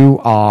love to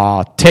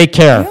all. Take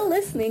care. You're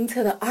listening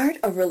to the Art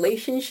of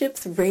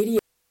Relationships radio.